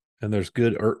 and there's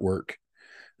good artwork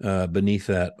beneath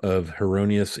that of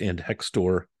Heronius and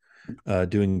Hextor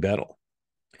doing battle.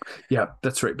 Yeah,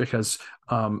 that's right. Because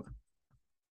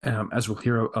as we'll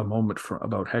hear a moment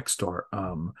about Hextor,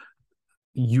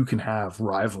 you can have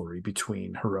rivalry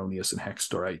between Heronius and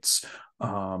Hextorites.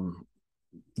 Um,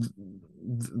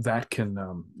 that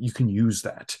can you can use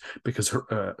that because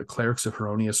clerics of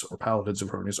Heronius or paladins of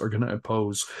Heronius are going to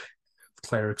oppose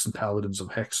clerics and paladins of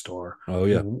Hextor Oh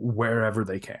yeah. wherever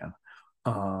they can.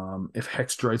 If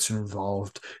Hextorites are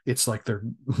involved, it's like their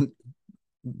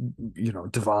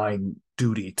divine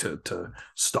duty to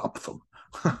stop them.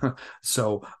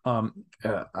 So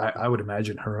I would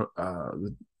imagine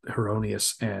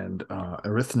Heronius and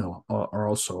Erythnil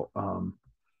are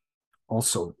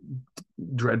also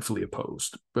dreadfully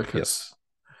opposed because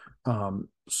Yes.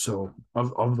 so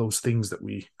of those things that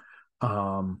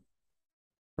um,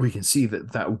 we can see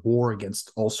that war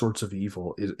against all sorts of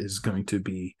evil is going to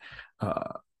be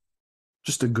uh,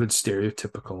 just a good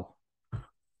stereotypical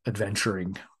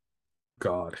adventuring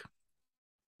god.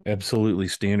 Absolutely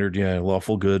standard. Yeah.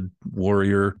 Lawful good,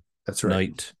 warrior, That's right.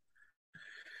 knight,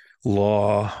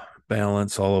 law,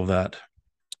 balance, all of that.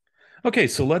 Okay,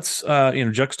 so let's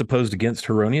juxtaposed against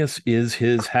Heronius is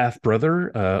his half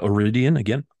brother, Oridian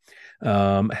again,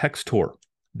 Hextor,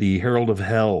 the Herald of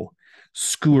Hell,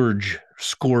 Scourge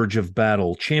of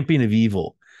Battle, Champion of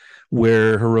Evil,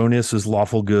 where Heronius is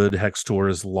lawful good, Hextor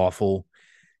is lawful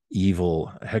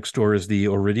evil. Hextor is the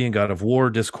Oridian god of war,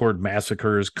 discord,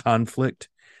 massacres, conflict,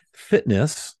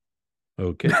 fitness,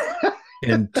 okay,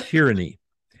 and tyranny.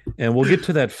 And we'll get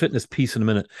to that fitness piece in a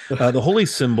minute. The holy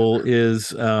symbol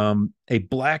is a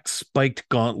black spiked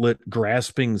gauntlet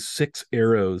grasping 6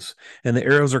 arrows, and the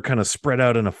arrows are kind of spread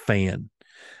out in a fan,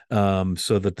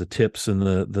 so that the tips and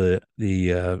the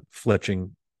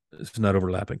fletching is not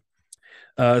overlapping.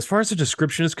 As far as the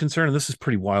description is concerned, and this is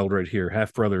pretty wild right here.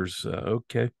 Half brothers,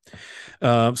 okay.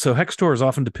 So Hextor is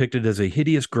often depicted as a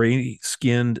hideous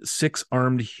gray-skinned,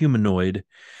 6-armed humanoid,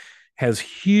 has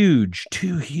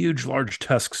two huge large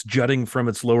tusks jutting from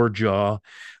its lower jaw,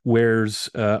 wears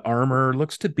armor,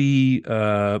 looks to be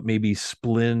maybe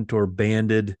splint or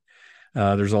banded.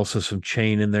 There's also some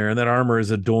chain in there, and that armor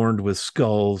is adorned with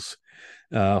skulls,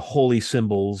 holy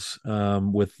symbols,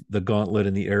 with the gauntlet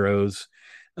and the arrows,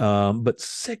 but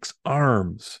 6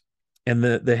 arms. And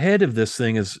the head of this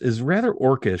thing is rather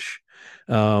orcish,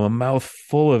 a mouth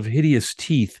full of hideous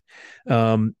teeth.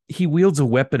 He wields a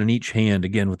weapon in each hand,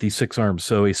 again with these 6 arms.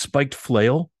 So a spiked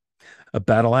flail, a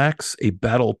battle axe, a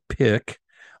battle pick,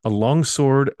 a long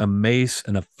sword, a mace,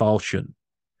 and a falchion.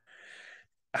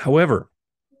 However,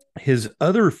 his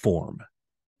other form,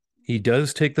 he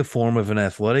does take the form of an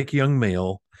athletic young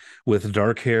male with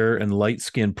dark hair and light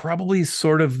skin, probably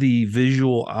sort of the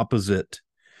visual opposite.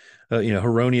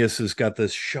 Heronius has got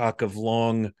this shock of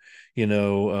long,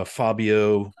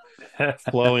 Fabio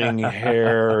flowing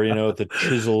hair, the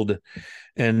chiseled,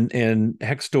 and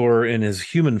Hextor in his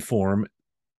human form,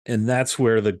 and that's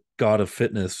where the god of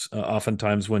fitness,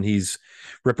 oftentimes when he's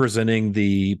representing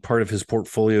the part of his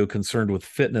portfolio concerned with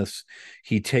fitness,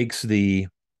 he takes the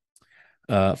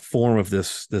form of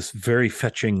this very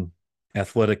fetching,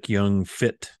 athletic, young,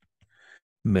 fit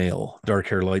male, dark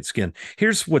hair, light skin.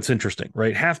 Here's what's interesting,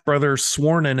 right? Half brother,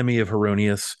 sworn enemy of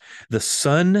Heronius, the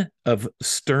son of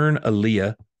stern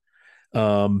Aaliyah.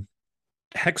 Um,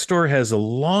 Hextor has a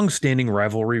long-standing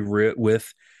rivalry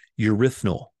with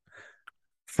Erythnil,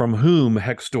 from whom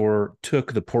Hextor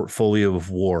took the portfolio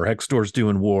of war. Hextor's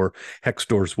doing war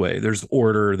Hextor's way. There's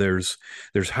order, there's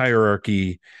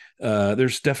hierarchy,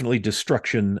 there's definitely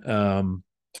destruction,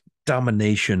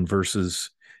 domination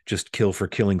versus just kill for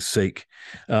killing's sake.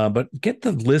 But get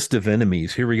the list of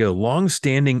enemies. Here we go.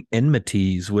 Long-standing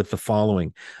enmities with the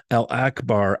following: Al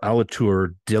Akbar,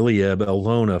 Alatur, Diliab,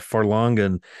 Elona,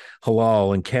 Farlangan,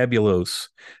 Halal, and Cabulos,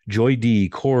 Joy D,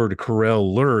 Cord,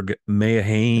 Corel, Lurg,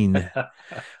 Mayahane,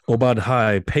 Obad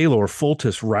High, Palor,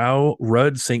 Fultus, Rao,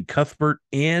 Rudd, St. Cuthbert,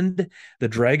 and the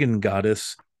dragon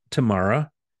goddess Tamara,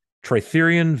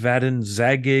 Tritherion, Vadin,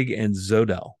 Zagig, and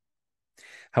Zodal.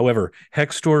 However,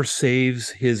 Hextor saves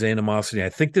his animosity. I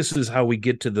think this is how we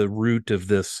get to the root of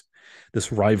this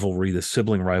rivalry, this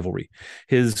sibling rivalry.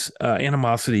 His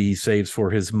animosity he saves for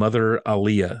his mother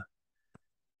Aaliyah,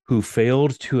 who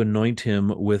failed to anoint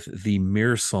him with the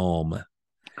Mirsalm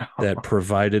that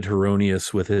provided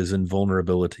Heronius with his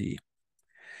invulnerability.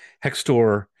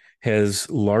 Hextor has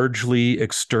largely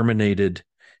exterminated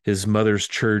his mother's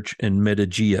church in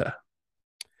Medagea.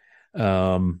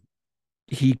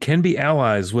 He can be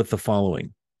allies with the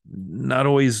following. Not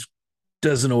always,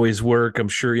 doesn't always work. I'm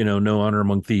sure, no honor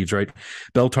among thieves, right?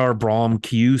 Beltar, Brahm,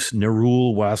 Kius,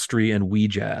 Nerul, Wastri, and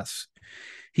Weejas.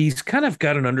 he's kind of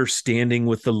got an understanding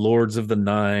with the Lords of the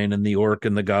Nine and the Orc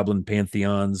and the Goblin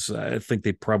pantheons. I think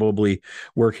they probably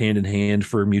work hand in hand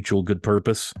for a mutual good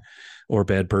purpose or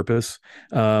bad purpose.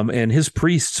 And his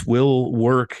priests will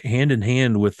work hand in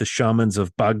hand with the shamans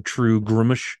of Bagtru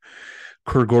Grumish,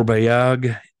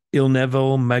 Kurgorbayag,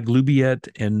 Ilnevel, Maglubiet,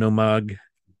 and Nomag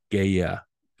Gaya.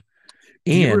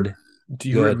 Do you And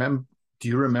do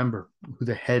you remember who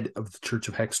the head of the Church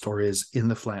of Hextor is in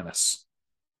the Flannis?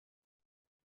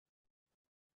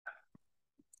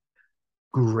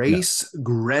 Grace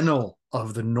Grenell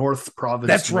of the North Province.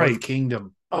 That's North right.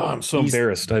 Kingdom. Oh, I'm so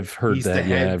embarrassed. I've heard that.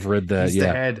 Yeah, I've read that. He's the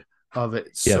head of it.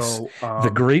 Yes. So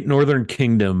The Great Northern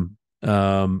Kingdom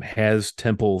has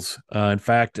temples. In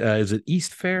fact, is it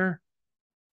East Fair?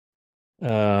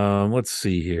 Let's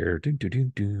see here.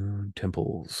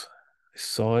 Temples. I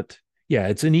saw it. Yeah,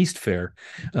 it's in East Fair.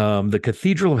 The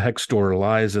Cathedral of Hextor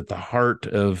lies at the heart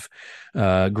of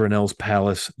Grenell's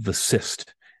palace, the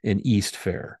Cist, in East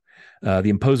Fair. The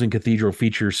imposing cathedral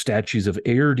features statues of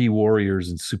Aerde warriors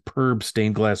and superb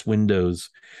stained glass windows,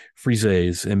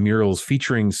 friezes, and murals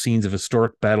featuring scenes of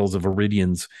historic battles of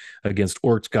Iridians against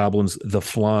orcs, goblins, the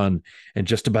Flan, and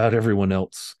just about everyone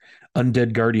else.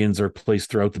 Undead guardians are placed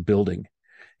throughout the building,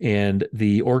 and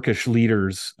the orcish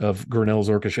leaders of Grenell's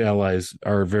orcish allies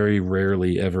are very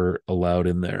rarely ever allowed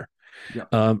in there.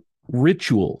 Yeah.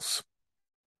 Rituals.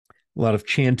 A lot of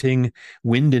chanting,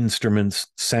 wind instruments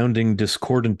sounding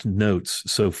discordant notes.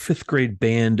 So fifth grade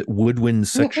band woodwind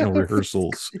sectional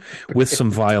rehearsals with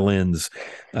some violins,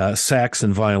 sax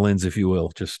and violins, if you will.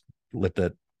 Just let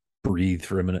that breathe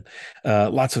for a minute.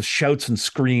 Lots of shouts and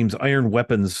screams, iron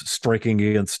weapons striking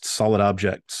against solid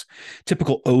objects,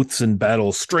 typical oaths in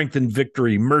battle, strength and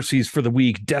victory, mercies for the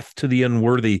weak, death to the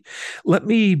unworthy. Let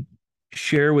me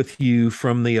share with you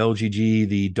from the LGG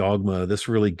the dogma. This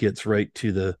really gets right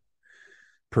to the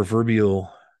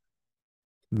proverbial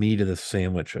meat of the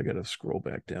sandwich. I got to scroll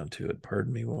back down to it.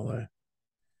 Pardon me while I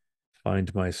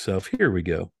find myself. Here we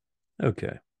go.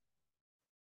 Okay.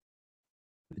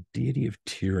 The deity of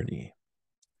tyranny.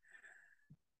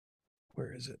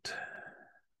 Where is it?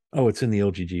 Oh, it's in the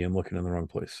LGG. I'm looking in the wrong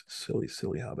place. Silly,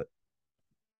 silly hobbit.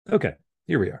 Okay,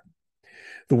 here we are.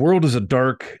 The world is a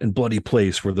dark and bloody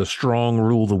place where the strong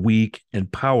rule the weak and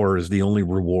power is the only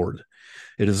reward.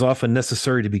 It is often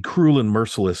necessary to be cruel and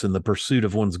merciless in the pursuit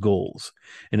of one's goals,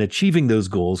 and achieving those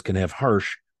goals can have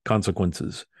harsh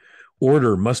consequences.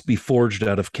 Order must be forged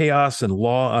out of chaos and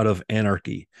law out of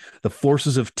anarchy. The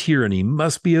forces of tyranny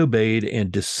must be obeyed,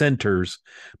 and dissenters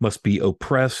must be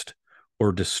oppressed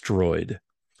or destroyed.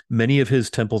 Many of his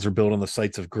temples are built on the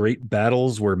sites of great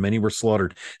battles where many were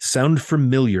slaughtered. Sound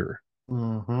familiar?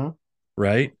 Mm-hmm.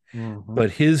 Right? Mm-hmm.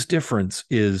 But his difference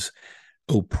is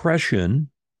oppression,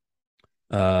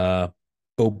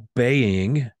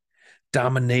 obeying,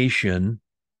 domination,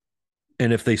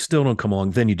 and if they still don't come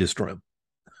along, then you destroy them.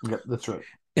 Yeah, that's right.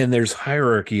 And there's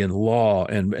hierarchy and law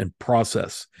and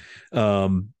process.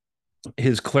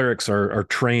 His clerics are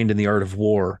trained in the art of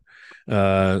war,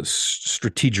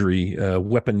 strategery,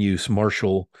 weapon use,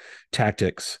 martial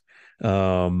tactics,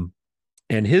 and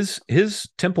his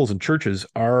temples and churches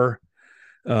are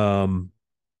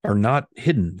not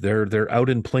hidden. They're out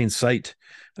in plain sight,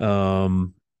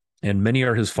 and many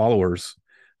are his followers.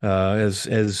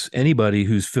 As anybody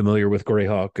who's familiar with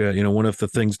Greyhawk, one of the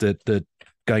things that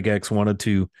Gygax wanted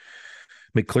to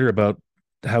make clear about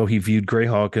how he viewed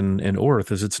Greyhawk and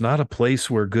Orth is it's not a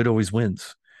place where good always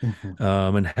wins. Mm-hmm.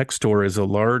 And Hextor is a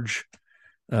large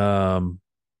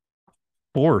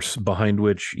force behind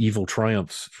which evil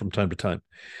triumphs from time to time.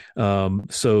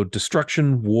 So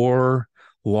destruction, war,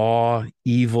 law,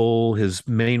 evil. His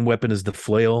main weapon is the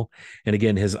flail. And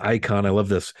again, his icon, I love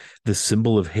this, the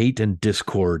symbol of hate and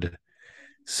discord.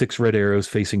 6 red arrows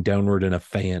facing downward in a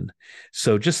fan.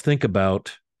 So just think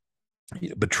about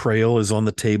betrayal is on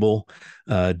the table,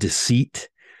 deceit,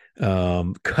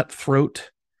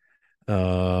 cutthroat,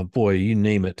 boy, you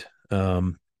name it.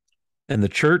 And the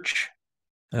church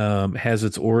has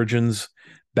its origins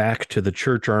back to the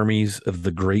church armies of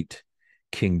the Great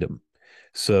Kingdom.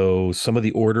 So some of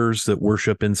the orders that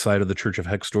worship inside of the Church of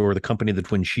Hextor, the Company of the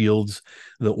Twin Shields,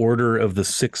 the Order of the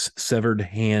 6 Severed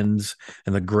Hands,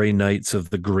 and the Grey Knights of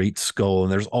the Great Skull.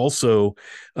 And there's also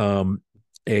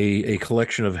a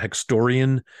collection of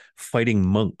Hextorian fighting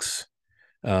monks,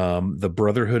 the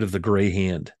Brotherhood of the Grey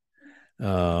Hand.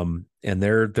 And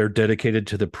they're dedicated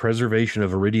to the preservation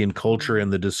of Iridian culture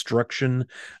and the destruction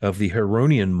of the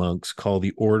Heronian monks called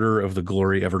the Order of the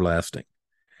Glory Everlasting.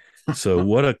 So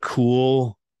what a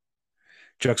cool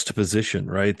juxtaposition,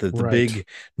 right? The big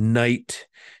knight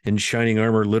in shining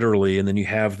armor, literally, and then you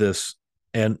have this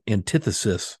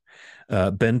antithesis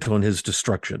bent on his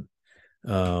destruction.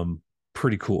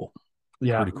 Pretty cool.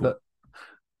 Yeah. Pretty cool.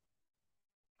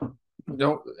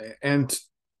 No, and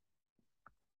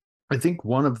I think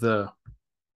one of the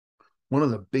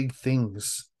big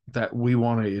things that we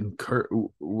want to encourage,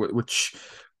 which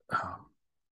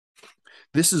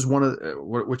this is one of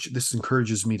which this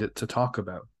encourages me to talk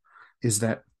about, is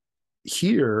that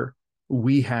here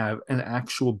we have an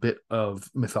actual bit of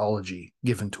mythology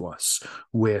given to us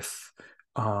with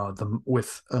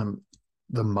the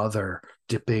mother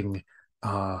dipping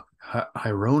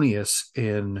Hieronymus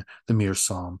in the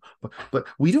Mir-Som, but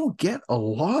we don't get a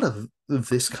lot of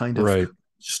this kind of Right.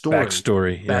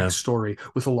 Backstory. Yeah. backstory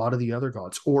with a lot of the other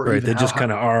gods, or Right. even They just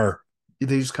kind of are.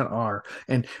 they just kind of are.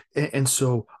 And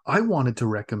so I wanted to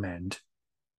recommend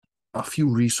a few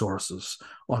resources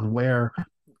on where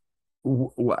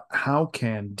how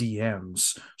can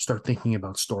DMs start thinking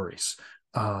about stories,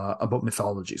 about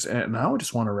mythologies. And now I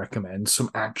just want to recommend some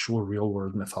actual real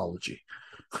world mythology.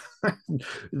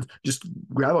 Just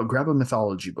grab a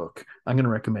mythology book. I'm going to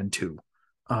recommend two,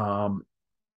 and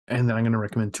then I'm going to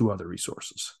recommend two other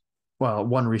resources. Well,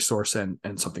 one resource and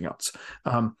something else.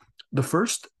 The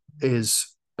first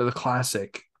is the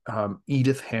classic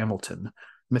Edith Hamilton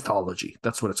mythology.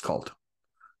 That's what it's called.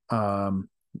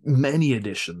 Many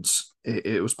editions.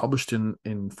 It was published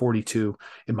in 42.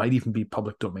 It might even be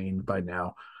public domain by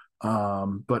now.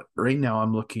 But right now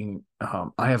I'm looking.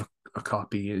 I have a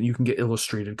copy, and you can get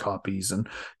illustrated copies, and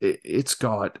it's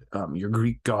got your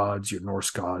Greek gods, your Norse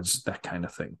gods, that kind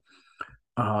of thing.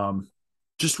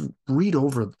 Just read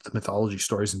over the mythology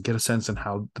stories and get a sense on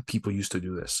how the people used to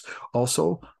do this.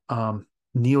 Also,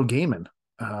 Neil Gaiman,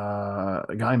 Gaiman. I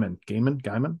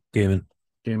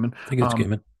think it's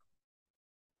Gaiman.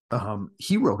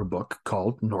 He wrote a book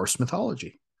called Norse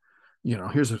Mythology.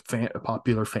 Here's a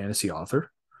popular fantasy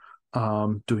author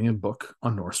doing a book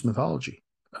on Norse mythology,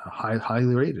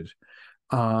 highly rated.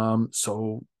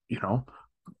 So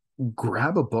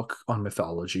grab a book on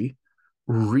mythology,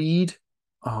 read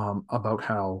about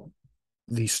how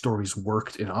these stories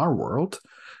worked in our world,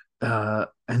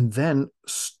 and then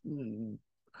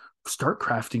start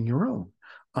crafting your own.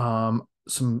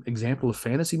 Some example of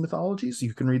fantasy mythologies: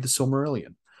 you can read the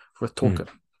Silmarillion with Tolkien.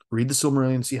 Read the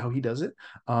Silmarillion, see how he does it.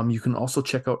 You can also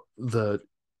check out the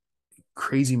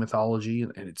crazy mythology,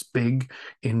 and it's big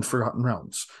in Forgotten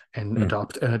Realms, and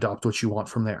adopt what you want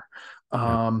from there.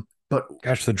 But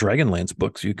gosh, the Dragonlance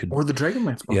books you could, or the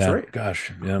Dragonlance books, yeah, right?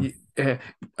 Gosh, yeah.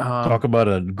 Talk about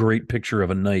a great picture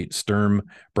of a knight, Sturm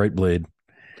Brightblade,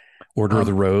 Order of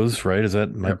the Rose, right?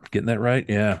 Am I getting that right?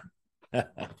 Yeah.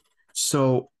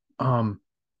 So, and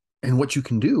what you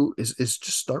can do is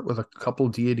just start with a couple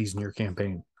of deities in your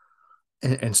campaign,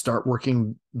 and start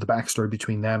working the backstory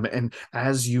between them. And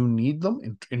as you need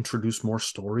them, introduce more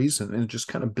stories, and just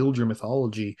kind of build your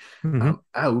mythology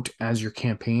out as your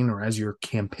campaign or as your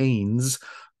campaigns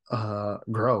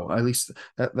grow. At least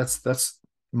that's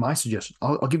my suggestion.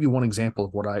 I'll give you one example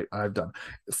of what I've done.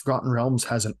 Forgotten Realms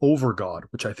has an overgod,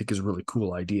 which I think is a really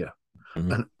cool idea.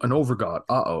 An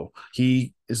overgod.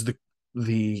 He is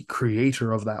the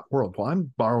creator of that world. Well,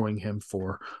 I'm borrowing him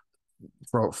for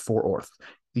Orth.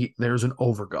 There's an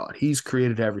overgod. He's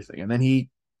created everything, and then he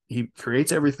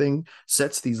creates everything,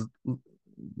 sets the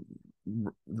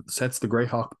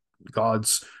Greyhawk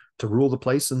gods to rule the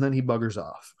place, and then he buggers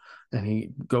off, and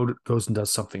he goes and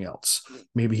does something else.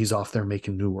 Maybe he's off there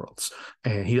making new worlds,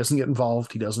 and he doesn't get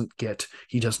involved. He doesn't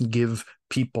give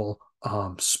people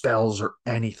spells or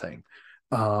anything.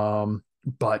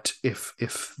 But if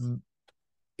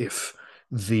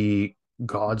the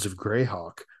gods of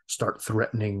Greyhawk start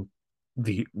threatening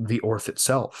the Orth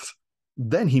itself,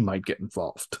 then he might get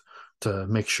involved to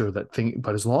make sure that thing.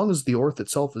 But as long as the Orth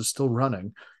itself is still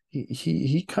running,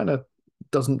 he kind of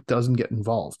doesn't get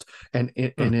involved. And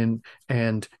in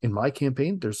my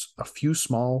campaign, there's a few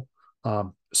small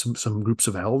some groups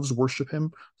of elves worship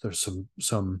him. There's some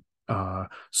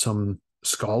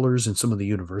scholars in some of the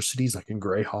universities, like in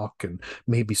Greyhawk, and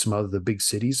maybe some other the big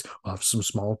cities, some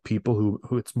small people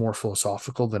who it's more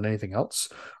philosophical than anything else,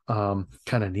 kind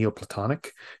of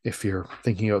Neoplatonic if you're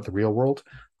thinking about the real world.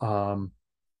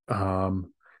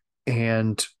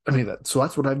 And I mean so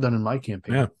that's what I've done in my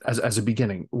campaign as a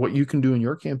beginning. What you can do in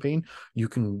your campaign,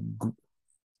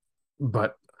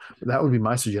 but that would be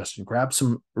my suggestion. Grab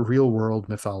some real world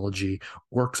mythology,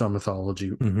 works on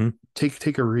mythology.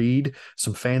 Take a read,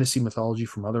 some fantasy mythology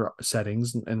from other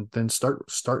settings, and then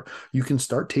start. You can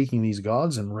start taking these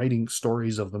gods and writing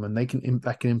stories of them, and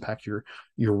that can impact your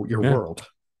world.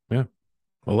 Yeah,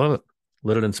 I love it.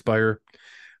 Let it inspire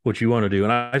what you want to do.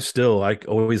 And I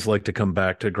always like to come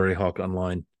back to Greyhawk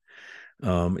Online.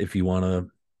 If you want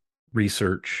to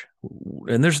research,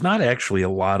 and there's not actually a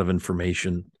lot of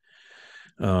information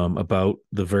about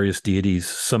the various deities,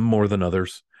 some more than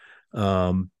others.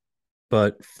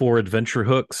 But for adventure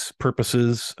hooks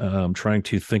purposes, trying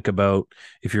to think about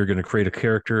if you're going to create a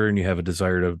character and you have a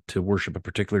desire to worship a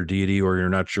particular deity or you're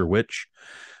not sure which,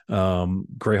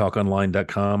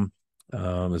 greyhawkonline.com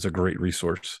is a great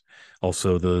resource.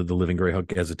 Also, the Living Greyhawk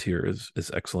Gazetteer is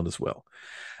excellent as well.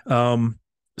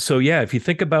 So yeah, if you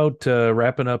think about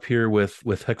wrapping up here with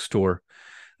Hextor,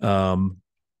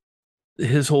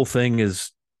 his whole thing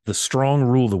is the strong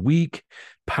rule the weak.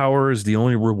 Power is the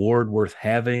only reward worth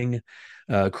having.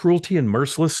 Cruelty and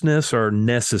mercilessness are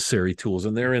necessary tools,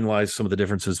 and therein lies some of the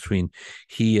differences between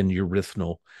he and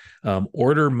Eurythnol.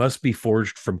 Order must be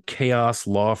forged from chaos,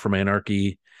 law from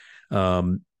anarchy,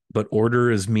 but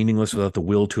order is meaningless without the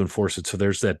will to enforce it. So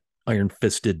there's that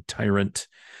iron-fisted tyrant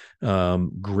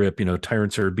grip.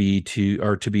 Tyrants are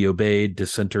to be obeyed,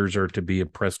 dissenters are to be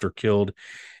oppressed or killed.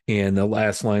 And the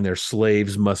last line there,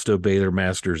 slaves must obey their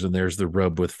masters, and there's the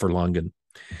rub with Furlangen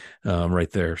right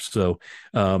there. So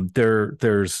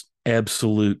there's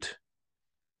absolute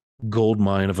gold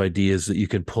mine of ideas that you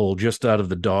can pull just out of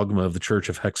the dogma of the Church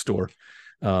of Hextor.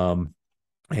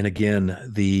 And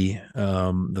again, the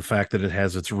fact that it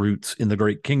has its roots in the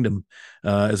Great Kingdom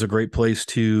is a great place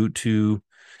to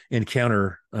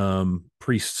encounter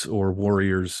priests or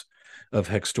warriors of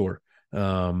Hextor.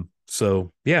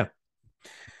 So yeah.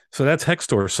 So that's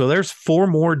Hextor. So there's 4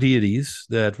 more deities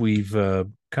that we've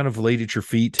kind of laid at your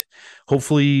feet.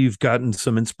 Hopefully you've gotten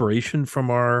some inspiration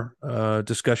from our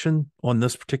discussion on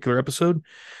this particular episode.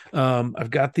 I've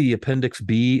got the Appendix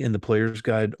B in the Player's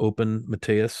Guide open,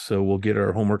 Mateus, so we'll get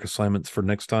our homework assignments for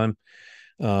next time.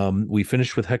 We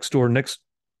finished with Hextor. Next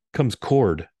comes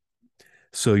Cord.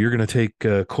 So you're going to take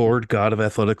Cord, God of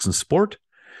Athletics and Sport.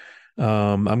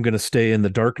 I'm going to stay in the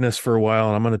darkness for a while,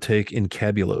 and I'm going to take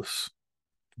Incabulos,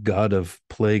 God of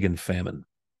Plague and Famine.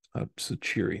 So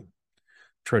cheery.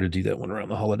 Try to do that one around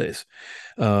the holidays.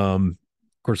 Of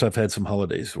course, I've had some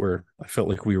holidays where I felt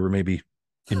like we were maybe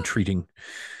entreating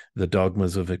the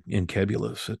dogmas of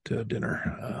Incabulos at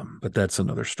dinner, but that's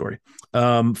another story.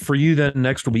 For you then,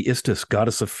 next will be Istis,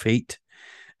 Goddess of Fate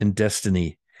and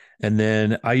Destiny. And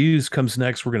then Ayuz comes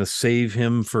next. We're going to save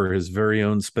him for his very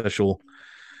own special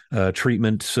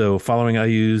treatment. So following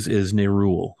Ayuz is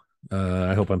Nerul.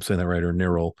 I hope I'm saying that right, or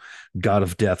Nerul, God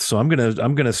of Death. So I'm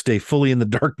gonna stay fully in the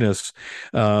darkness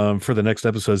for the next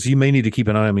episodes. You may need to keep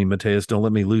an eye on me, Mateus. Don't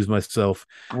let me lose myself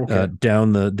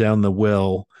down the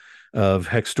well of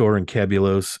Hextor and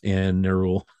Cabulos and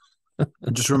Nerul.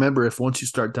 Just remember, if once you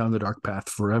start down the dark path,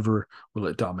 forever will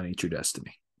it dominate your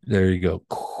destiny. There you go.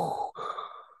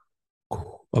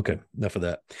 Okay, enough of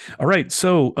that. All right,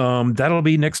 so that'll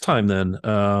be next time then.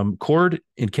 Cord,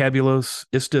 Incabulos,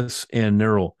 Istis, and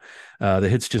Nerul. The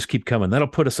hits just keep coming. That'll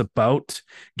put us about,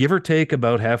 give or take,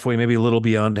 about halfway, maybe a little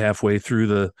beyond halfway through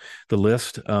the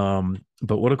list.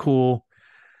 But what a cool,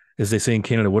 as they say in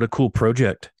Canada, what a cool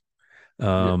project.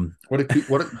 What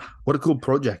a cool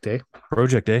project, eh?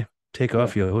 Project, eh? Take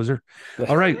off, you hoser.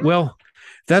 All right, well,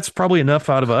 that's probably enough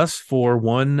out of us for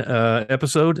one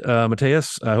episode.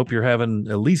 Mateus, I hope you're having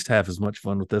at least half as much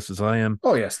fun with this as I am.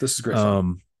 Oh, yes, this is great.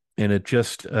 And it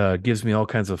just gives me all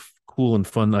kinds of cool and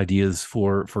fun ideas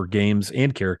for games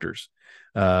and characters.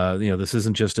 This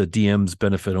isn't just a DM's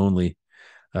benefit only.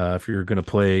 If you're going to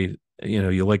play,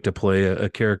 you like to play a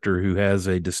character who has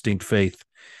a distinct faith,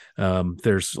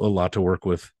 there's a lot to work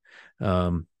with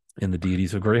in the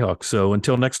deities of Greyhawk. So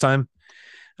until next time,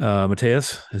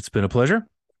 Mateus, it's been a pleasure.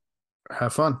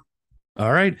 Have fun.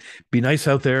 All right. Be nice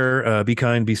out there. Be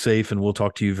kind, be safe, and we'll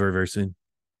talk to you very, very soon.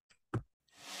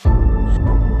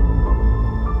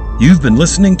 You've been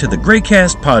listening to the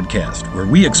Greycast podcast, where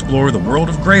we explore the world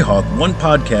of Greyhawk one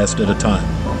podcast at a time.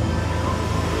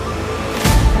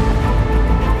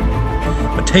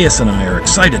 Mateus and I are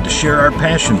excited to share our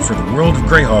passion for the world of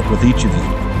Greyhawk with each of you.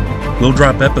 We'll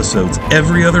drop episodes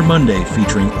every other Monday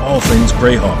featuring all things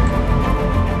Greyhawk.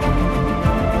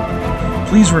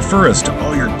 Please refer us to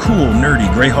all your cool, nerdy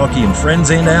Greyhawkian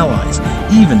friends and allies,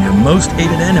 even your most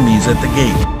hated enemies at the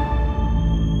gate.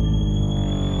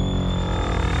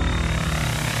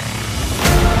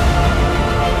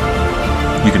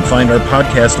 You can find our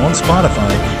podcast on Spotify,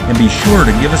 and be sure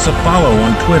to give us a follow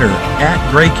on Twitter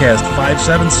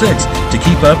 @Greycast576 to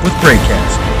keep up with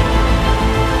Greycast.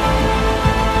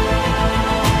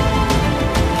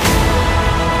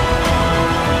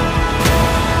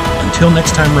 Until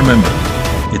next time, remember,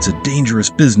 it's a dangerous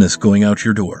business going out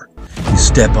your door. You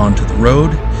step onto the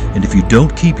road, and if you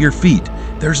don't keep your feet,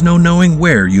 there's no knowing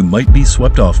where you might be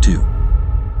swept off to.